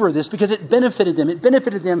favor of this because it benefited them. It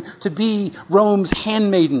benefited them to be Rome's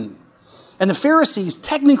handmaiden. And the Pharisees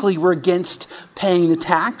technically were against paying the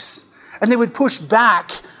tax, and they would push back,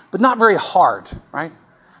 but not very hard, right?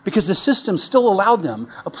 Because the system still allowed them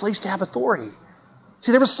a place to have authority.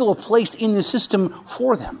 See, there was still a place in the system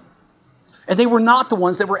for them. And they were not the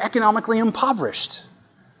ones that were economically impoverished.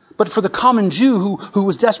 But for the common Jew who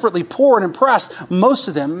was desperately poor and oppressed, most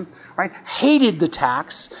of them, right, hated the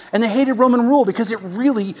tax, and they hated Roman rule because it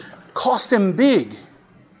really cost them big.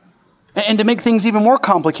 And to make things even more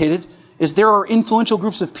complicated, is there are influential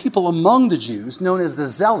groups of people among the Jews, known as the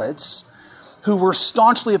Zealots, who were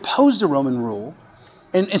staunchly opposed to Roman rule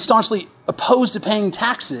and staunchly opposed to paying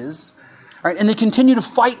taxes, right? And they continue to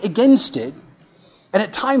fight against it. And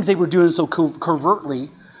at times they were doing so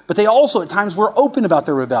covertly, but they also at times were open about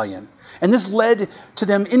their rebellion. And this led to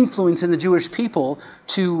them influencing the Jewish people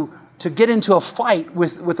to get into a fight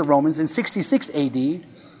with the Romans in 66 AD.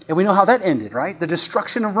 And we know how that ended, right? The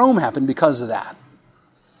destruction of Rome happened because of that.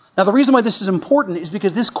 Now, the reason why this is important is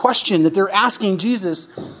because this question that they're asking Jesus,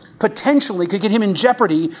 potentially could get him in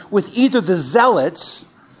jeopardy with either the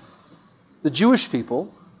zealots, the Jewish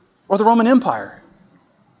people, or the Roman Empire.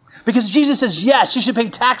 Because Jesus says, yes, you should pay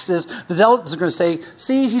taxes. The zealots are going to say,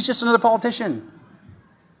 see, he's just another politician,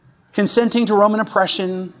 consenting to Roman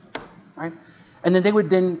oppression, right? And then they would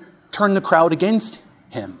then turn the crowd against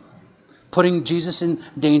him, putting Jesus in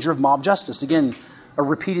danger of mob justice. Again, a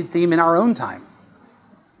repeated theme in our own time.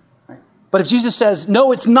 Right? But if Jesus says,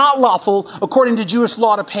 no, it's not lawful according to Jewish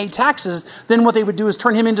law to pay taxes, then what they would do is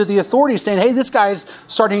turn him into the authorities, saying, hey, this guy's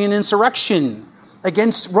starting an insurrection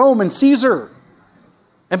against Rome and Caesar.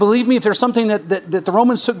 And believe me, if there's something that the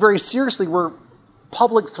Romans took very seriously, were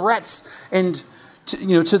public threats and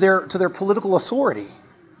to their political authority.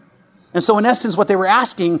 And so in essence, what they were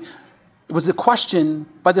asking was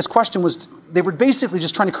they were basically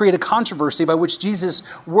just trying to create a controversy by which Jesus'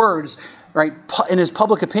 words, right, in his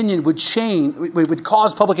public opinion would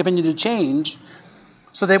cause public opinion to change.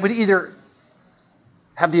 So they would either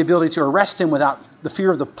have the ability to arrest him without the fear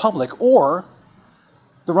of the public, or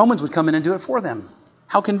the Romans would come in and do it for them.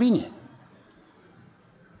 How convenient.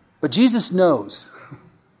 But Jesus knows.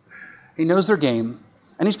 He knows their game,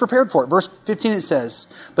 and he's prepared for it. Verse 15, it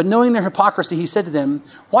says, but knowing their hypocrisy, he said to them,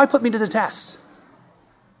 why put me to the test?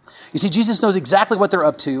 You see, Jesus knows exactly what they're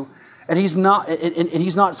up to, and he's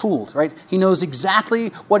not fooled, right? He knows exactly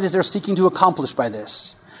what it is they're seeking to accomplish by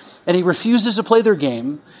this. And he refuses to play their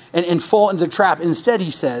game and fall into the trap. Instead,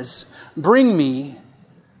 he says, bring me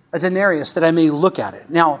a denarius that I may look at it.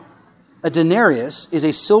 Now, a denarius is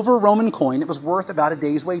a silver Roman coin that was worth about a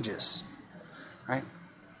day's wages, right?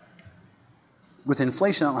 With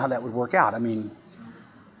inflation, I don't know how that would work out.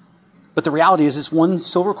 But the reality is it's one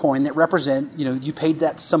silver coin that you paid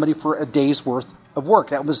that to somebody for a day's worth of work.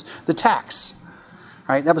 That was the tax,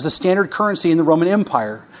 right? That was the standard currency in the Roman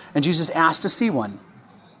Empire. And Jesus asked to see one.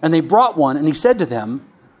 And they brought one, and he said to them,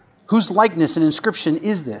 whose likeness and inscription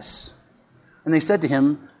is this? And they said to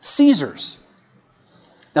him, Caesar's.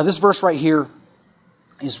 Now, this verse right here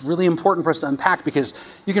is really important for us to unpack, because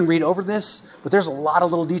you can read over this, but there's a lot of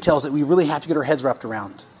little details that we really have to get our heads wrapped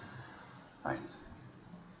around. Right?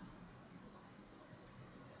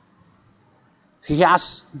 He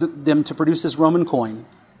asks them to produce this Roman coin.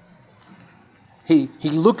 He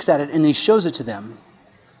looks at it and he shows it to them,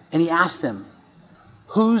 and he asks them,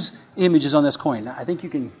 whose image is on this coin? I think you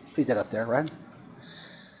can see that up there, right?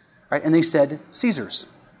 Right? And they said, Caesar's.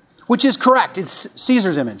 Which is correct. It's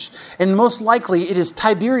Caesar's image. And most likely it is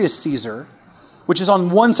Tiberius Caesar, which is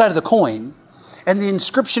on one side of the coin. And the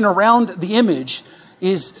inscription around the image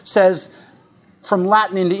says, from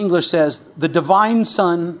Latin into English, says, the divine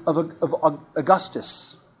son of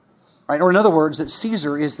Augustus. Right? Or in other words, that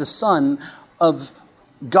Caesar is the son of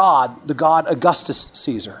God, the god Augustus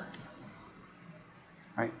Caesar.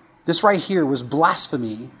 Right? This right here was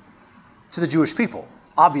blasphemy to the Jewish people,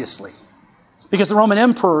 obviously. Because the Roman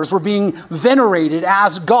emperors were being venerated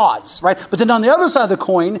as gods, right? But then on the other side of the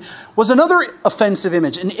coin was another offensive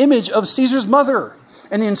image, an image of Caesar's mother.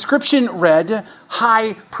 And the inscription read,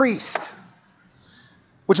 High Priest,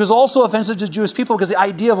 which was also offensive to Jewish people because the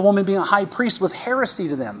idea of a woman being a high priest was heresy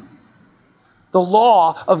to them. The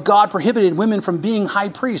law of God prohibited women from being high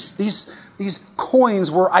priests. These coins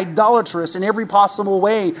were idolatrous in every possible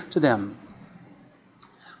way to them.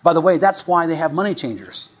 By the way, that's why they have money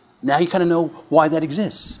changers. Now you kind of know why that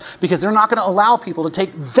exists. Because they're not going to allow people to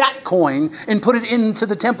take that coin and put it into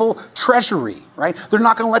the temple treasury, right? They're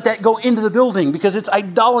not going to let that go into the building because it's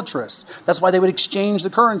idolatrous. That's why they would exchange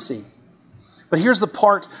the currency. But here's the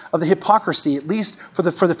part of the hypocrisy, at least for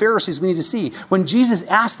the Pharisees, we need to see. When Jesus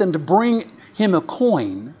asked them to bring him a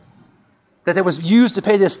coin that was used to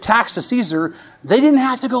pay this tax to Caesar, they didn't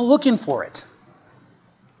have to go looking for it.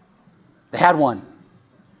 They had one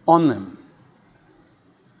on them.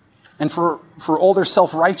 And for all their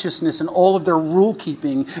self-righteousness and all of their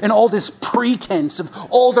rule-keeping and all this pretense of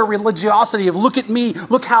all their religiosity of look at me,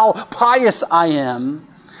 look how pious I am,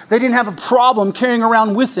 they didn't have a problem carrying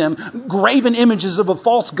around with them graven images of a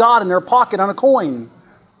false god in their pocket on a coin.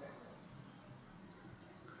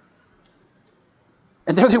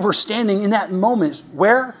 And there they were standing in that moment.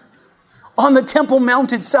 Where? On the Temple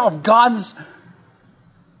Mount itself, God's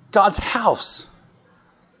house.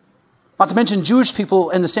 Not to mention Jewish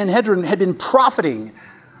people and the Sanhedrin had been profiting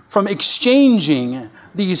from exchanging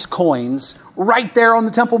these coins right there on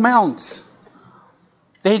the Temple Mount.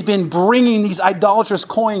 They had been bringing these idolatrous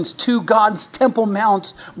coins to God's Temple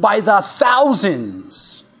Mount by the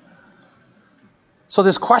thousands. So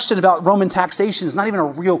this question about Roman taxation is not even a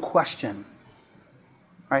real question.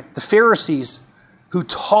 Right? The Pharisees who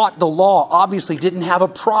taught the law obviously didn't have a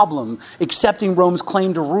problem accepting Rome's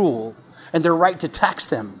claim to rule and their right to tax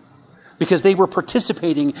them. because they were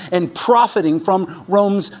participating and profiting from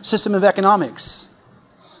Rome's system of economics.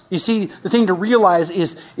 You see, the thing to realize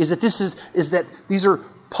is that these are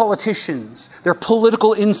politicians. They're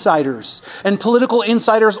political insiders. And political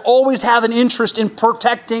insiders always have an interest in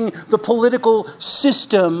protecting the political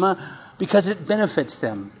system because it benefits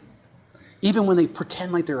them, even when they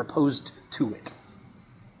pretend like they're opposed to it.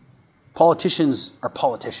 Politicians are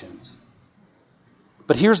politicians.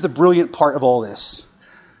 But here's the brilliant part of all this.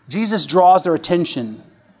 Jesus draws their attention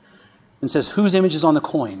and says, whose image is on the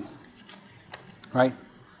coin? Right?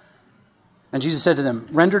 And Jesus said to them,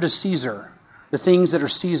 render to Caesar the things that are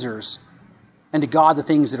Caesar's, and to God the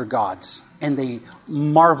things that are God's. And they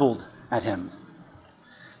marveled at him.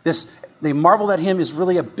 They marveled at him is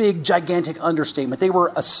really a big, gigantic understatement. They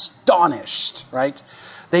were astonished, right?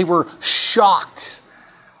 They were shocked.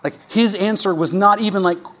 Like, his answer was not even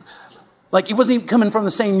like it wasn't even coming from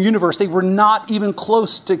the same universe. They were not even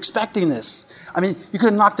close to expecting this. I mean, you could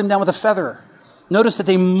have knocked them down with a feather. Notice that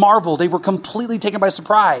they marveled. They were completely taken by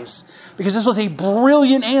surprise because this was a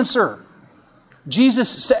brilliant answer.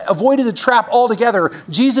 Jesus avoided the trap altogether.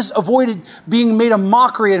 Jesus avoided being made a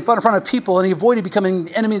mockery in front of people, and he avoided becoming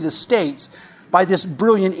the enemy of the state by this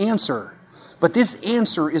brilliant answer. But this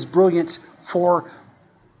answer is brilliant for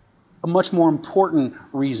a much more important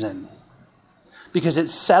reason, because it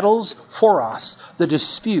settles for us the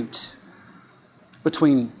dispute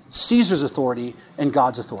between Caesar's authority and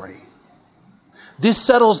God's authority. This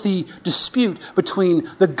settles the dispute between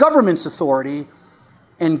the government's authority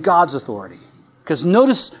and God's authority. Because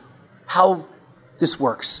notice how this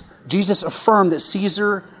works. Jesus affirmed that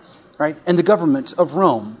Caesar, right, and the government of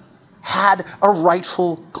Rome had a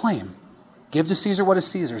rightful claim. Give to Caesar what is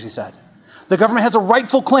Caesar's, he said. The government has a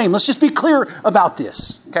rightful claim. Let's just be clear about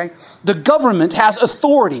this, okay? The government has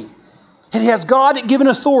authority. It has God-given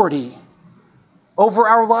authority over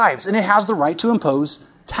our lives, and it has the right to impose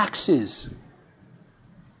taxes,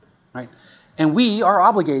 right? And we are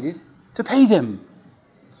obligated to pay them.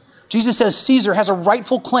 Jesus says Caesar has a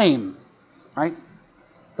rightful claim, right?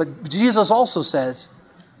 But Jesus also says,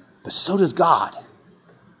 but so does God.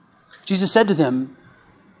 Jesus said to them,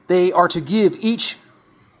 they are to give each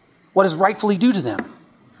what is rightfully due to them,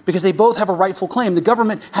 because they both have a rightful claim. The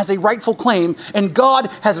government has a rightful claim, and God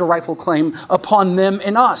has a rightful claim upon them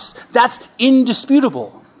and us. That's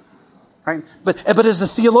indisputable, right? But as the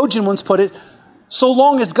theologian once put it, so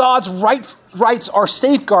long as God's rights are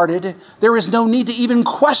safeguarded, there is no need to even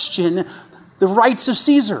question the rights of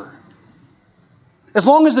Caesar. As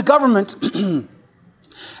long as the government's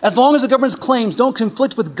claims don't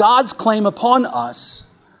conflict with God's claim upon us,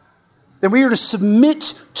 then we are to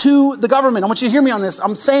submit to the government. I want you to hear me on this.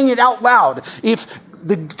 I'm saying it out loud. If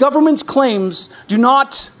the government's claims do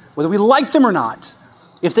not, whether we like them or not,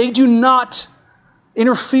 if they do not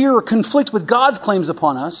interfere or conflict with God's claims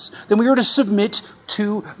upon us, then we are to submit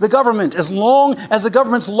to the government. As long as the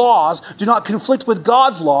government's laws do not conflict with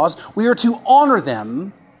God's laws, we are to honor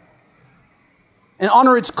them and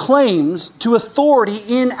honor its claims to authority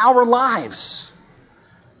in our lives.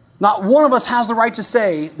 Not one of us has the right to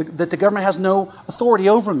say that the government has no authority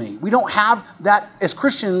over me. We don't have that, as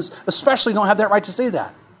Christians especially, don't have that right to say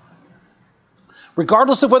that.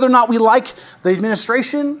 Regardless of whether or not we like the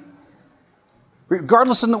administration,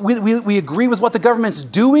 regardless of we agree with what the government's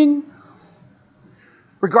doing,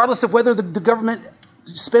 regardless of whether the government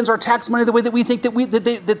spends our tax money the way that we think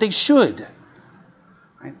that they should,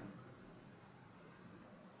 right?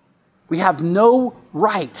 We have no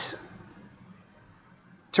right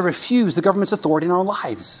to refuse the government's authority in our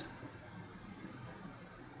lives.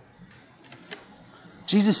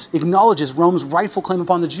 Jesus acknowledges Rome's rightful claim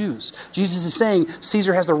upon the Jews. Jesus is saying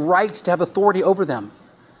Caesar has the right to have authority over them.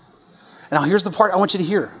 And now here's the part I want you to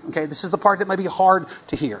hear. Okay, this is the part that might be hard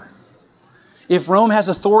to hear. If Rome has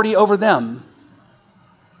authority over them,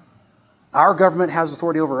 our government has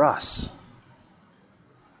authority over us.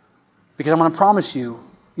 Because I'm going to promise you,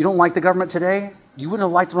 you don't like the government today, you wouldn't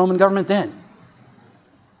have liked the Roman government then.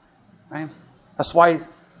 Right? That's why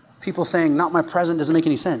people saying, not my president, doesn't make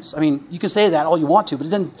any sense. I mean, you can say that all you want to, but it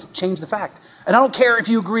doesn't change the fact. And I don't care if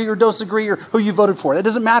you agree or disagree or who you voted for. That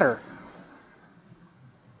doesn't matter.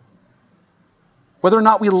 Whether or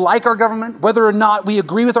not we like our government, whether or not we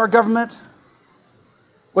agree with our government,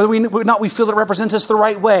 whether or not we feel that it represents us the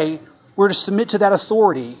right way, we're to submit to that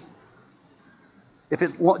authority if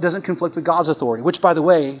it doesn't conflict with God's authority, which, by the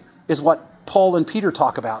way, is what Paul and Peter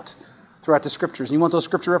talk about throughout the scriptures. And you want those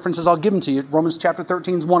scripture references, I'll give them to you. Romans chapter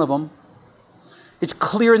 13 is one of them. It's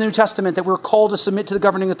clear in the New Testament that we're called to submit to the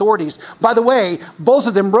governing authorities. By the way, both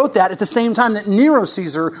of them wrote that at the same time that Nero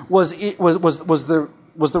Caesar was the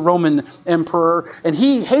was the Roman emperor, and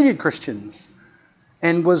he hated Christians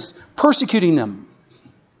and was persecuting them.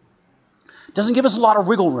 Doesn't give us a lot of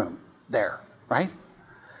wiggle room there, right?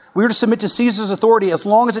 We are to submit to Caesar's authority as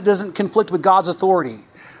long as it doesn't conflict with God's authority.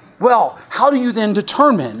 Well, how do you then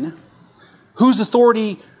determine whose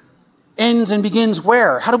authority ends and begins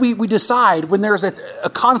where? How do we decide when there's a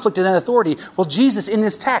conflict in that authority? Well, Jesus in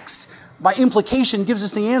this text, by implication, gives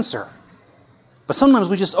us the answer. But sometimes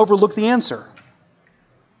we just overlook the answer.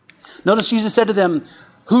 Notice Jesus said to them,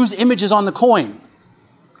 whose image is on the coin?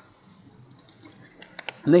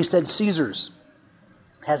 And they said, Caesar's.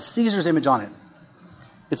 It has Caesar's image on it.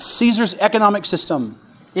 It's Caesar's economic system.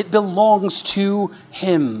 It belongs to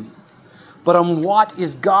him. But on what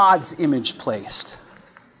is God's image placed?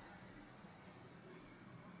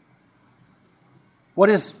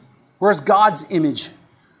 Where's God's image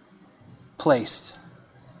placed?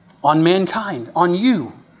 On mankind, on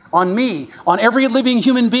you, on me, on every living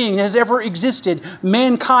human being that has ever existed.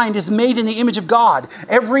 Mankind is made in the image of God.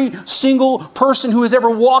 Every single person who has ever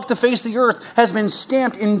walked the face of the earth has been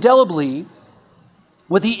stamped indelibly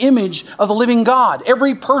with the image of the living God.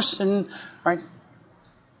 Every person, right?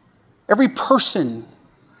 Every person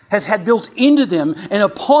has had built into them and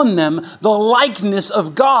upon them the likeness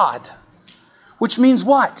of God. Which means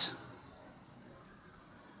what?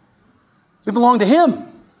 We belong to him.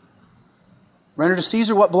 Render to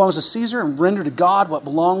Caesar what belongs to Caesar, and render to God what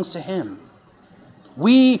belongs to him.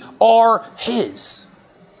 We are his.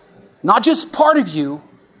 Not just part of you,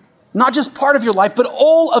 not just part of your life, but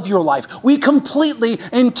all of your life. We completely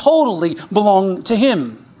and totally belong to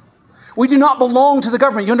him. We do not belong to the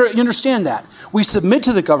government. You understand that. We submit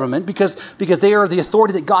to the government because they are the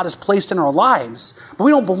authority that God has placed in our lives, but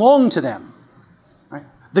we don't belong to them. Right?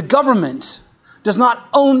 The government does not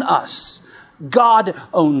own us. God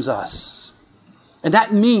owns us. And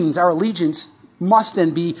that means our allegiance must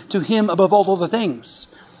then be to him above all other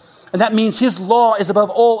things. And that means his law is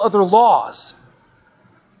above all other laws.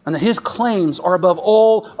 And that his claims are above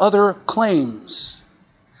all other claims.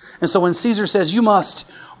 And so when Caesar says, you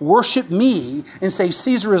must worship me and say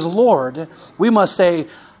Caesar is Lord, we must say,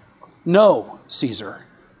 no, Caesar.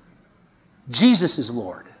 Jesus is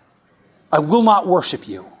Lord. I will not worship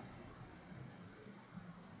you.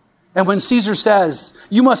 And when Caesar says,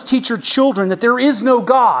 you must teach your children that there is no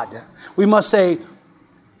God, we must say,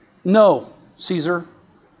 no, Caesar,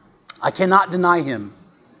 I cannot deny him,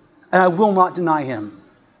 and I will not deny him.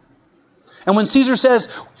 And when Caesar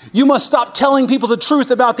says, you must stop telling people the truth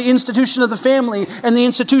about the institution of the family and the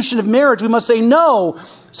institution of marriage, we must say, no,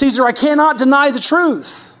 Caesar, I cannot deny the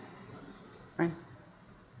truth. Right?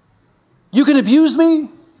 You can abuse me,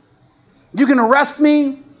 you can arrest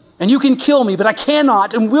me, and you can kill me, but I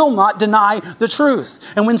cannot and will not deny the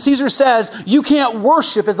truth. And when Caesar says you can't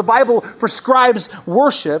worship as the Bible prescribes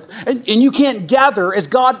worship, and you can't gather as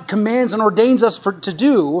God commands and ordains us to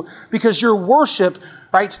do, because your worship,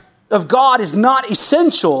 right, of God is not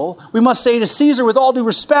essential, we must say to Caesar with all due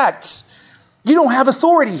respect, you don't have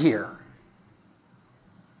authority here.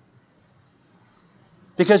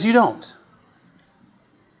 Because you don't.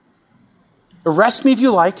 Arrest me if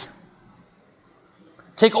you like.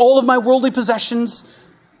 Take all of my worldly possessions.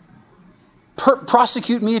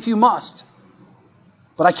 Prosecute me if you must.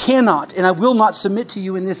 But I cannot and I will not submit to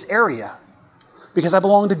you in this area. Because I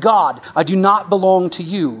belong to God. I do not belong to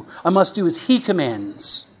you. I must do as he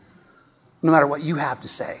commands. No matter what you have to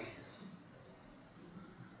say.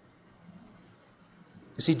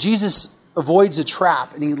 You see, Jesus avoids a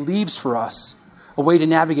trap and he leaves for us a way to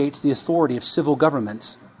navigate the authority of civil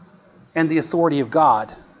government and the authority of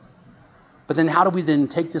God. But then how do we then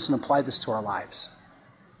take this and apply this to our lives?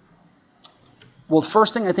 Well, the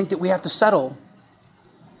first thing I think that we have to settle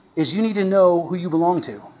is you need to know who you belong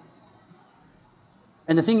to.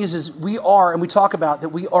 And the thing is we are, and we talk about that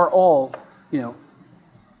we are all,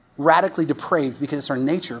 radically depraved because it's our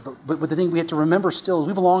nature. But the thing we have to remember still is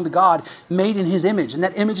we belong to God, made in his image. And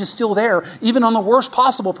that image is still there. Even on the worst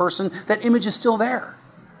possible person, that image is still there.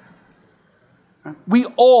 We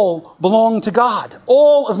all belong to God.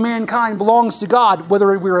 All of mankind belongs to God.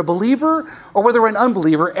 Whether we're a believer or whether we're an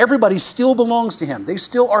unbeliever, everybody still belongs to him. They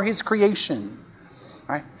still are his creation.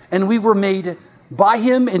 Right? And we were made by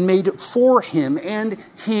him and made for him and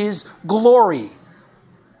his glory.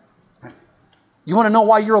 Right? You want to know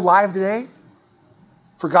why you're alive today?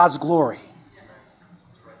 For God's glory.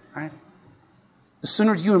 Right? The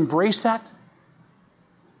sooner you embrace that,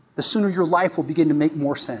 the sooner your life will begin to make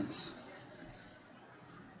more sense.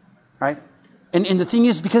 Right? And the thing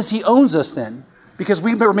is, because he owns us then, because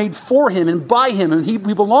we were made for him and by him and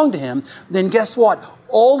we belong to him, then guess what?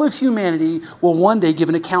 All of humanity will one day give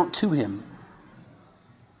an account to him.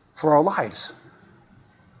 for our lives.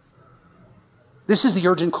 This is the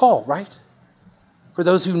urgent call, right? For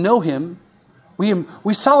those who know him,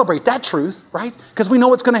 we celebrate that truth, right? Because we know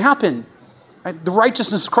what's going to happen. Right? The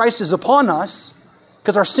righteousness of Christ is upon us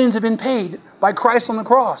because our sins have been paid by Christ on the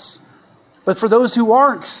cross. But for those who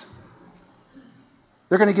aren't,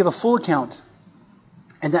 they're going to give a full account.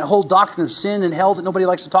 And that whole doctrine of sin and hell that nobody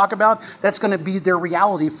likes to talk about, that's going to be their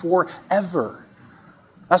reality forever.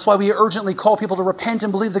 That's why we urgently call people to repent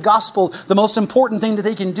and believe the gospel. The most important thing that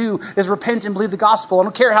they can do is repent and believe the gospel. I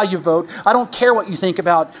don't care how you vote. I don't care what you think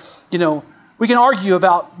about, we can argue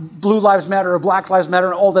about Blue Lives Matter or Black Lives Matter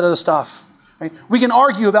and all that other stuff. Right? We can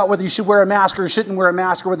argue about whether you should wear a mask or you shouldn't wear a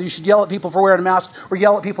mask, or whether you should yell at people for wearing a mask or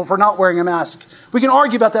yell at people for not wearing a mask. We can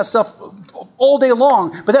argue about that stuff all day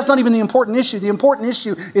long, but that's not even the important issue. The important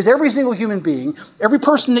issue is every single human being, every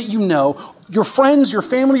person that you know, your friends, your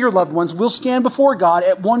family, your loved ones will stand before God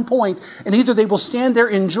at one point, and either they will stand there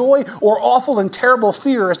in joy or awful and terrible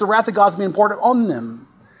fear as the wrath of God is being poured on them.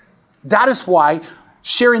 That is why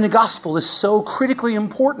sharing the gospel is so critically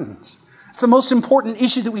important. It's the most important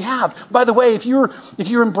issue that we have. By the way, if you're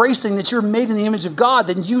embracing that you're made in the image of God,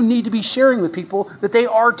 then you need to be sharing with people that they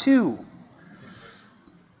are too.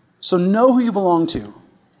 So know who you belong to.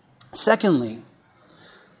 Secondly,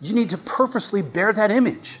 you need to purposely bear that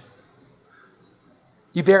image.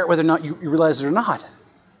 You bear it whether or not you realize it or not,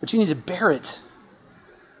 but you need to bear it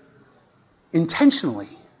intentionally,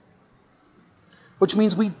 which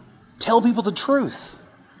means we tell people the truth.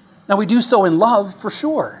 Now, we do so in love, for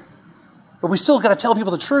sure, but we still got to tell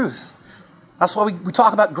people the truth. That's why we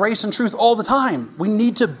talk about grace and truth all the time. We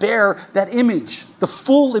need to bear that image, the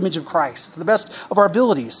full image of Christ, to the best of our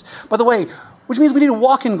abilities. By the way, which means we need to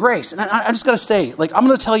walk in grace. And I just got to say, I'm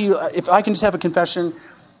going to tell you, if I can just have a confession,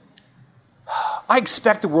 I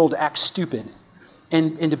expect the world to act stupid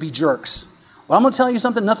and to be jerks. But I'm going to tell you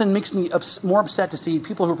something, nothing makes me more upset to see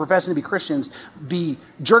people who are professing to be Christians be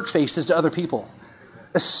jerk faces to other people,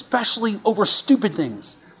 especially over stupid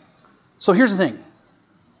things. So here's the thing.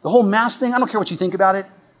 The whole mask thing, I don't care what you think about it.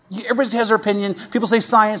 Everybody has their opinion. People say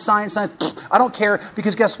science. I don't care,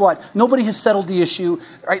 because guess what? Nobody has settled the issue.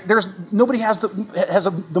 Right? Nobody has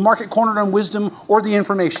the market cornered on wisdom or the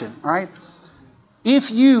information. All right?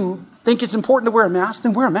 If you think it's important to wear a mask,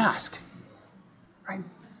 then wear a mask. Right?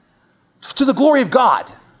 To the glory of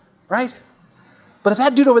God. Right? But if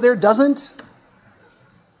that dude over there doesn't,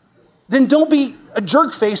 then don't be a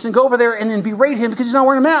jerk face and go over there and then berate him because he's not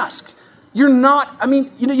wearing a mask. You're not,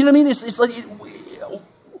 you know what I mean? It's like,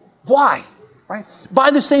 why? Right? By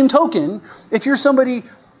the same token, if you're somebody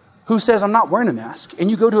who says, I'm not wearing a mask, and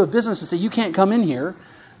you go to a business and say, you can't come in here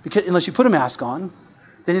unless you put a mask on,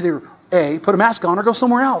 then either A, put a mask on or go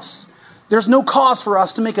somewhere else. There's no cause for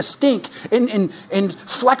us to make a stink and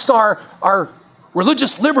flex our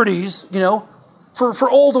religious liberties, for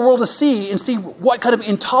all the world to see and see what kind of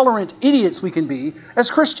intolerant idiots we can be as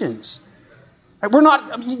Christians. We're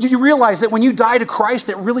not, you realize that when you die to Christ,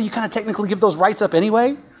 that really you kind of technically give those rights up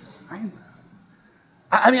anyway? Right?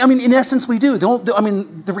 I mean, in essence, we do.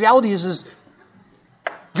 The reality is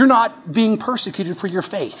you're not being persecuted for your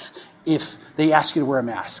faith if they ask you to wear a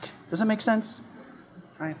mask. Does that make sense?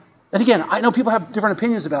 Right? And again, I know people have different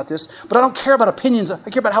opinions about this, but I don't care about opinions. I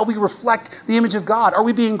care about how we reflect the image of God. Are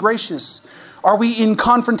we being gracious? Are we in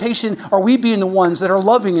confrontation? Are we being the ones that are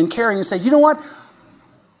loving and caring and say, you know what?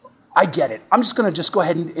 I get it. I'm just going to go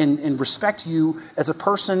ahead and respect you as a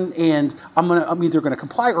person, and I'm either going to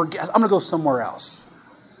comply or I'm going to go somewhere else.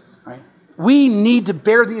 Right? We need to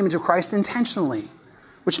bear the image of Christ intentionally,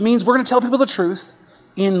 which means we're going to tell people the truth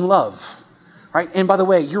in love. Right? And by the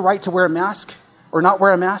way, your right to wear a mask or not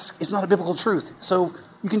wear a mask is not a biblical truth. So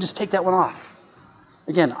you can just take that one off.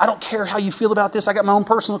 Again, I don't care how you feel about this. I got my own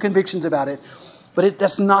personal convictions about it, but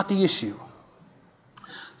that's not the issue.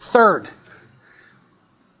 Third,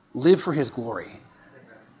 live for his glory.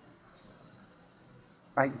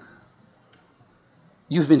 Right?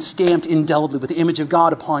 You've been stamped indelibly with the image of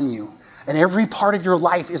God upon you. And every part of your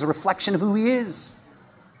life is a reflection of who he is.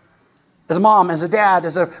 As a mom, as a dad,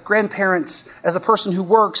 as a grandparent, as a person who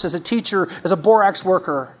works, as a teacher, as a borax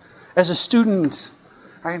worker, as a student,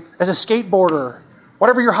 right? As a skateboarder,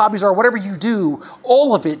 whatever your hobbies are, whatever you do,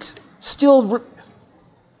 all of it still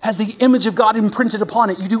has the image of God imprinted upon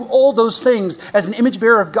it. You do all those things as an image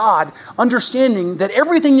bearer of God, understanding that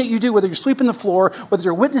everything that you do, whether you're sweeping the floor, whether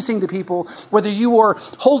you're witnessing to people, whether you are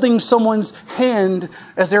holding someone's hand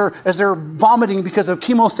as they're vomiting because of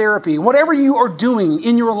chemotherapy, whatever you are doing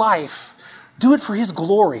in your life, do it for his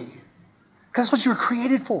glory. Because that's what you were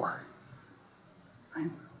created for. Right?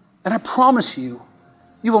 And I promise you,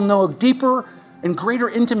 you will know a deeper and greater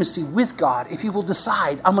intimacy with God if you will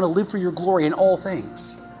decide, I'm going to live for your glory in all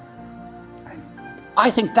things. I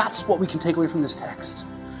think that's what we can take away from this text.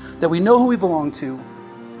 That we know who we belong to,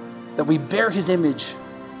 that we bear his image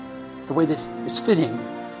the way that is fitting,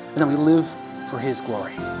 and that we live for his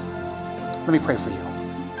glory. Let me pray for you.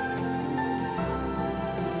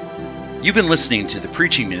 You've been listening to the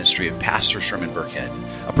preaching ministry of Pastor Sherman Burkhead,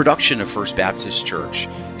 a production of First Baptist Church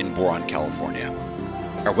in Boron, California.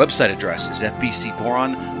 Our website address is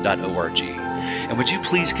fbcboron.org. And would you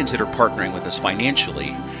please consider partnering with us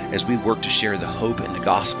financially as we work to share the hope and the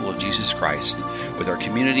gospel of Jesus Christ with our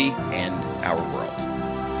community and our world.